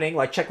what's happening,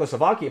 like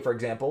Czechoslovakia, for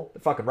example.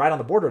 They're fucking right on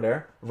the border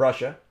there of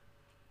Russia.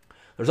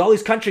 There's all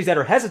these countries that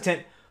are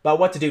hesitant about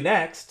what to do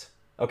next,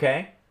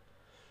 okay?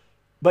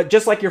 But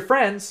just like your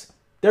friends,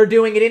 they're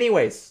doing it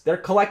anyways. They're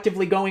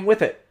collectively going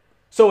with it.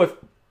 So if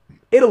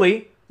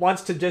Italy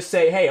wants to just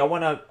say, hey, I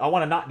want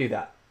to not do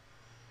that.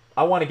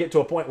 I want to get to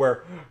a point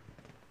where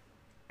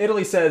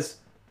Italy says,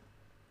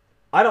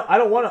 I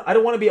don't want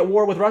to be at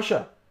war with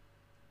Russia.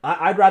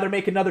 I'd rather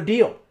make another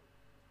deal.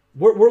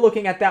 We're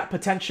looking at that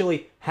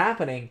potentially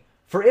happening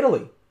for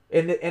Italy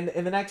in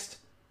the next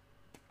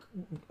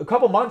a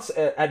couple months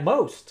at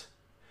most.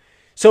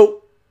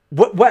 So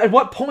at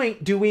what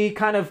point do we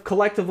kind of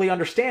collectively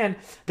understand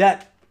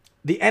that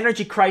the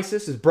energy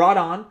crisis is brought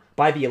on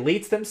by the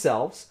elites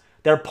themselves?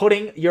 They're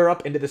putting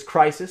Europe into this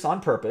crisis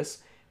on purpose.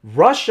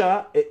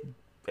 Russia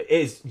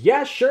is,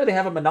 yeah, sure, they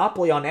have a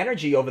monopoly on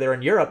energy over there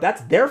in Europe.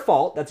 That's their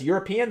fault. That's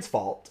Europeans'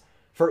 fault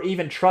for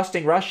even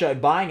trusting Russia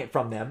and buying it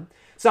from them.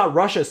 It's not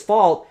Russia's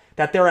fault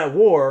that they're at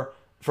war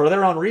for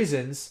their own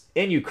reasons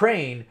in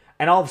Ukraine,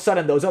 and all of a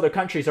sudden those other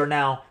countries are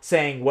now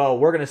saying, well,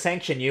 we're going to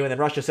sanction you, and then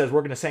Russia says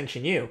we're going to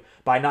sanction you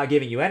by not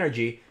giving you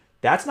energy.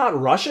 That's not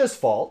Russia's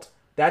fault.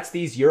 That's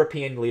these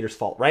European leaders'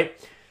 fault, right?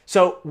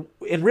 So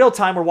in real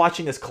time, we're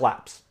watching this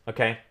collapse,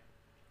 okay?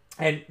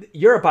 And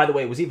Europe, by the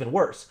way, was even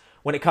worse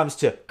when it comes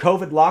to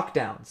COVID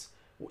lockdowns.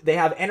 They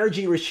have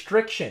energy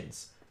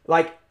restrictions.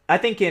 Like, I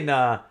think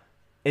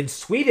in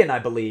Sweden, I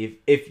believe,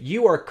 if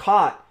you are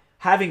caught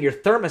having your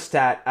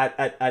thermostat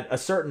at a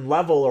certain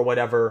level or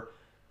whatever,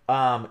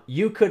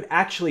 you could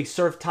actually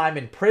serve time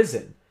in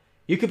prison.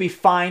 You could be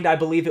fined, I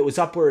believe it was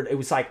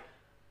like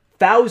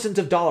thousands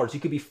of dollars you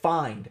could be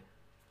fined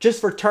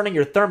just for turning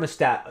your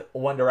thermostat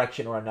one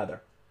direction or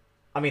another.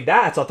 I mean,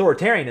 that's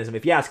authoritarianism,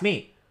 if you ask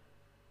me.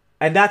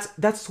 And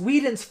that's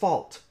Sweden's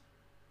fault.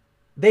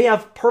 They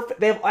have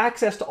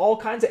access to all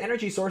kinds of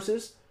energy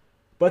sources,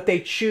 but they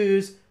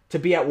choose to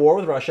be at war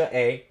with Russia,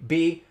 A.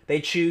 B,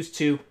 they choose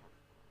to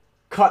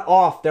cut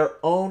off their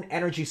own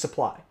energy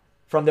supply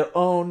from their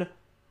own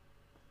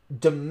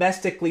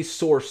domestically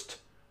sourced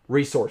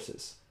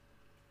resources.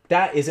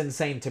 That is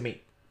insane to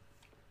me.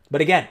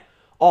 But again,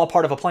 all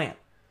part of a plan.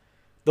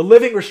 The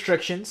living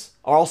restrictions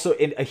are also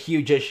a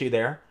huge issue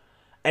there.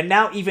 And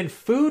now even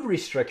food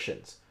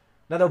restrictions.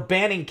 Now they're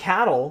banning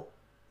cattle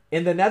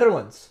in the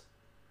Netherlands.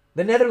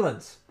 The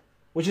Netherlands,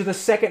 which is the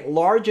second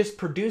largest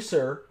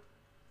producer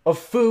of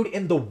food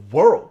in the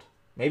world.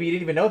 Maybe you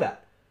didn't even know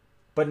that.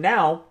 But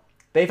now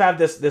they've had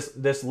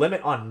this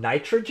limit on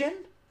nitrogen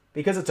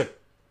because it's a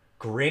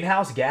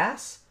greenhouse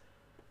gas.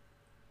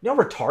 You know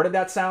how retarded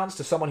that sounds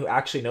to someone who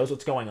actually knows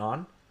what's going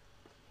on?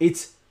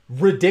 It's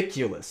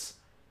ridiculous.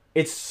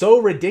 It's so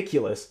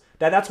ridiculous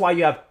that's why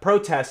you have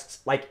protests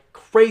like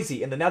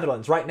crazy in the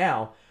Netherlands right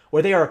now,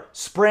 where they are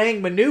spraying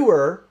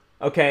manure,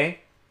 okay,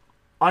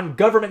 on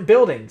government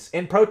buildings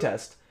in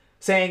protest,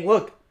 saying,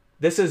 look,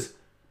 this is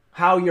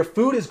how your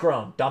food is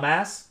grown,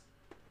 dumbass.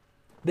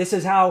 This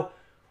is how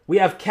we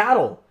have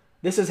cattle.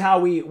 This is how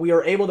we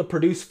are able to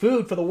produce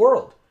food for the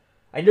world.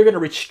 And you're going to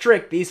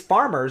restrict these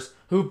farmers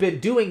who've been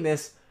doing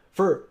this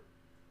for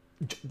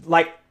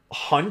like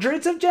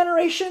hundreds of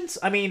generations?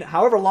 I mean,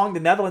 however long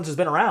the Netherlands has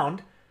been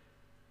around,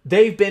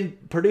 they've been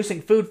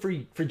producing food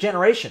for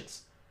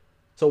generations.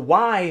 So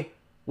why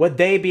would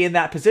they be in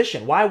that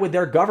position? Why would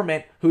their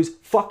government, who's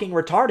fucking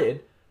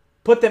retarded,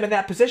 put them in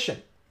that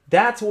position?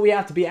 That's what we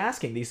have to be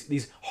asking,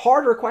 these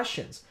harder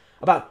questions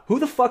about who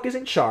the fuck is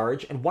in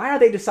charge and why are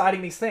they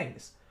deciding these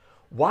things?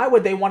 Why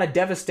would they want to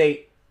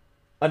devastate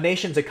a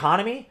nation's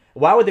economy?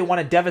 Why would they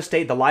want to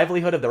devastate the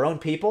livelihood of their own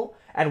people?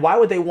 And why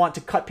would they want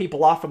to cut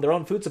people off from their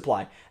own food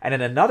supply? And in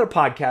another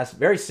podcast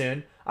very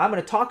soon, I'm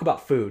going to talk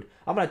about food.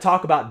 I'm going to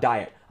talk about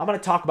diet. I'm going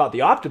to talk about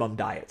the optimum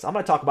diets. I'm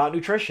going to talk about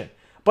nutrition.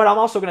 But I'm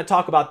also going to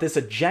talk about this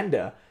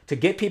agenda to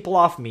get people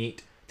off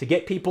meat, to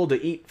get people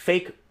to eat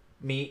fake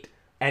meat,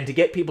 and to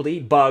get people to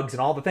eat bugs and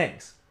all the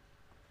things.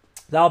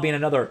 That'll be in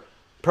another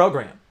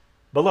program.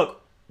 But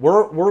look,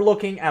 we're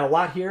looking at a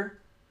lot here,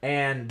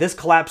 and this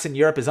collapse in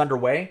Europe is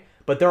underway,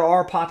 but there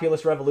are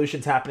populist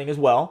revolutions happening as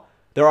well.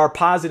 There are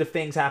positive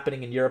things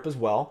happening in Europe as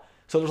well.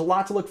 So there's a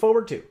lot to look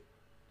forward to.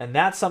 And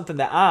that's something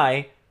that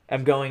I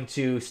am going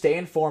to stay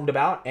informed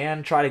about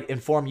and try to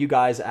inform you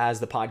guys as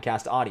the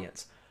podcast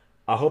audience.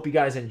 I hope you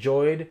guys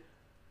enjoyed.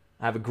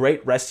 Have a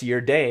great rest of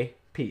your day.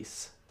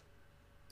 Peace.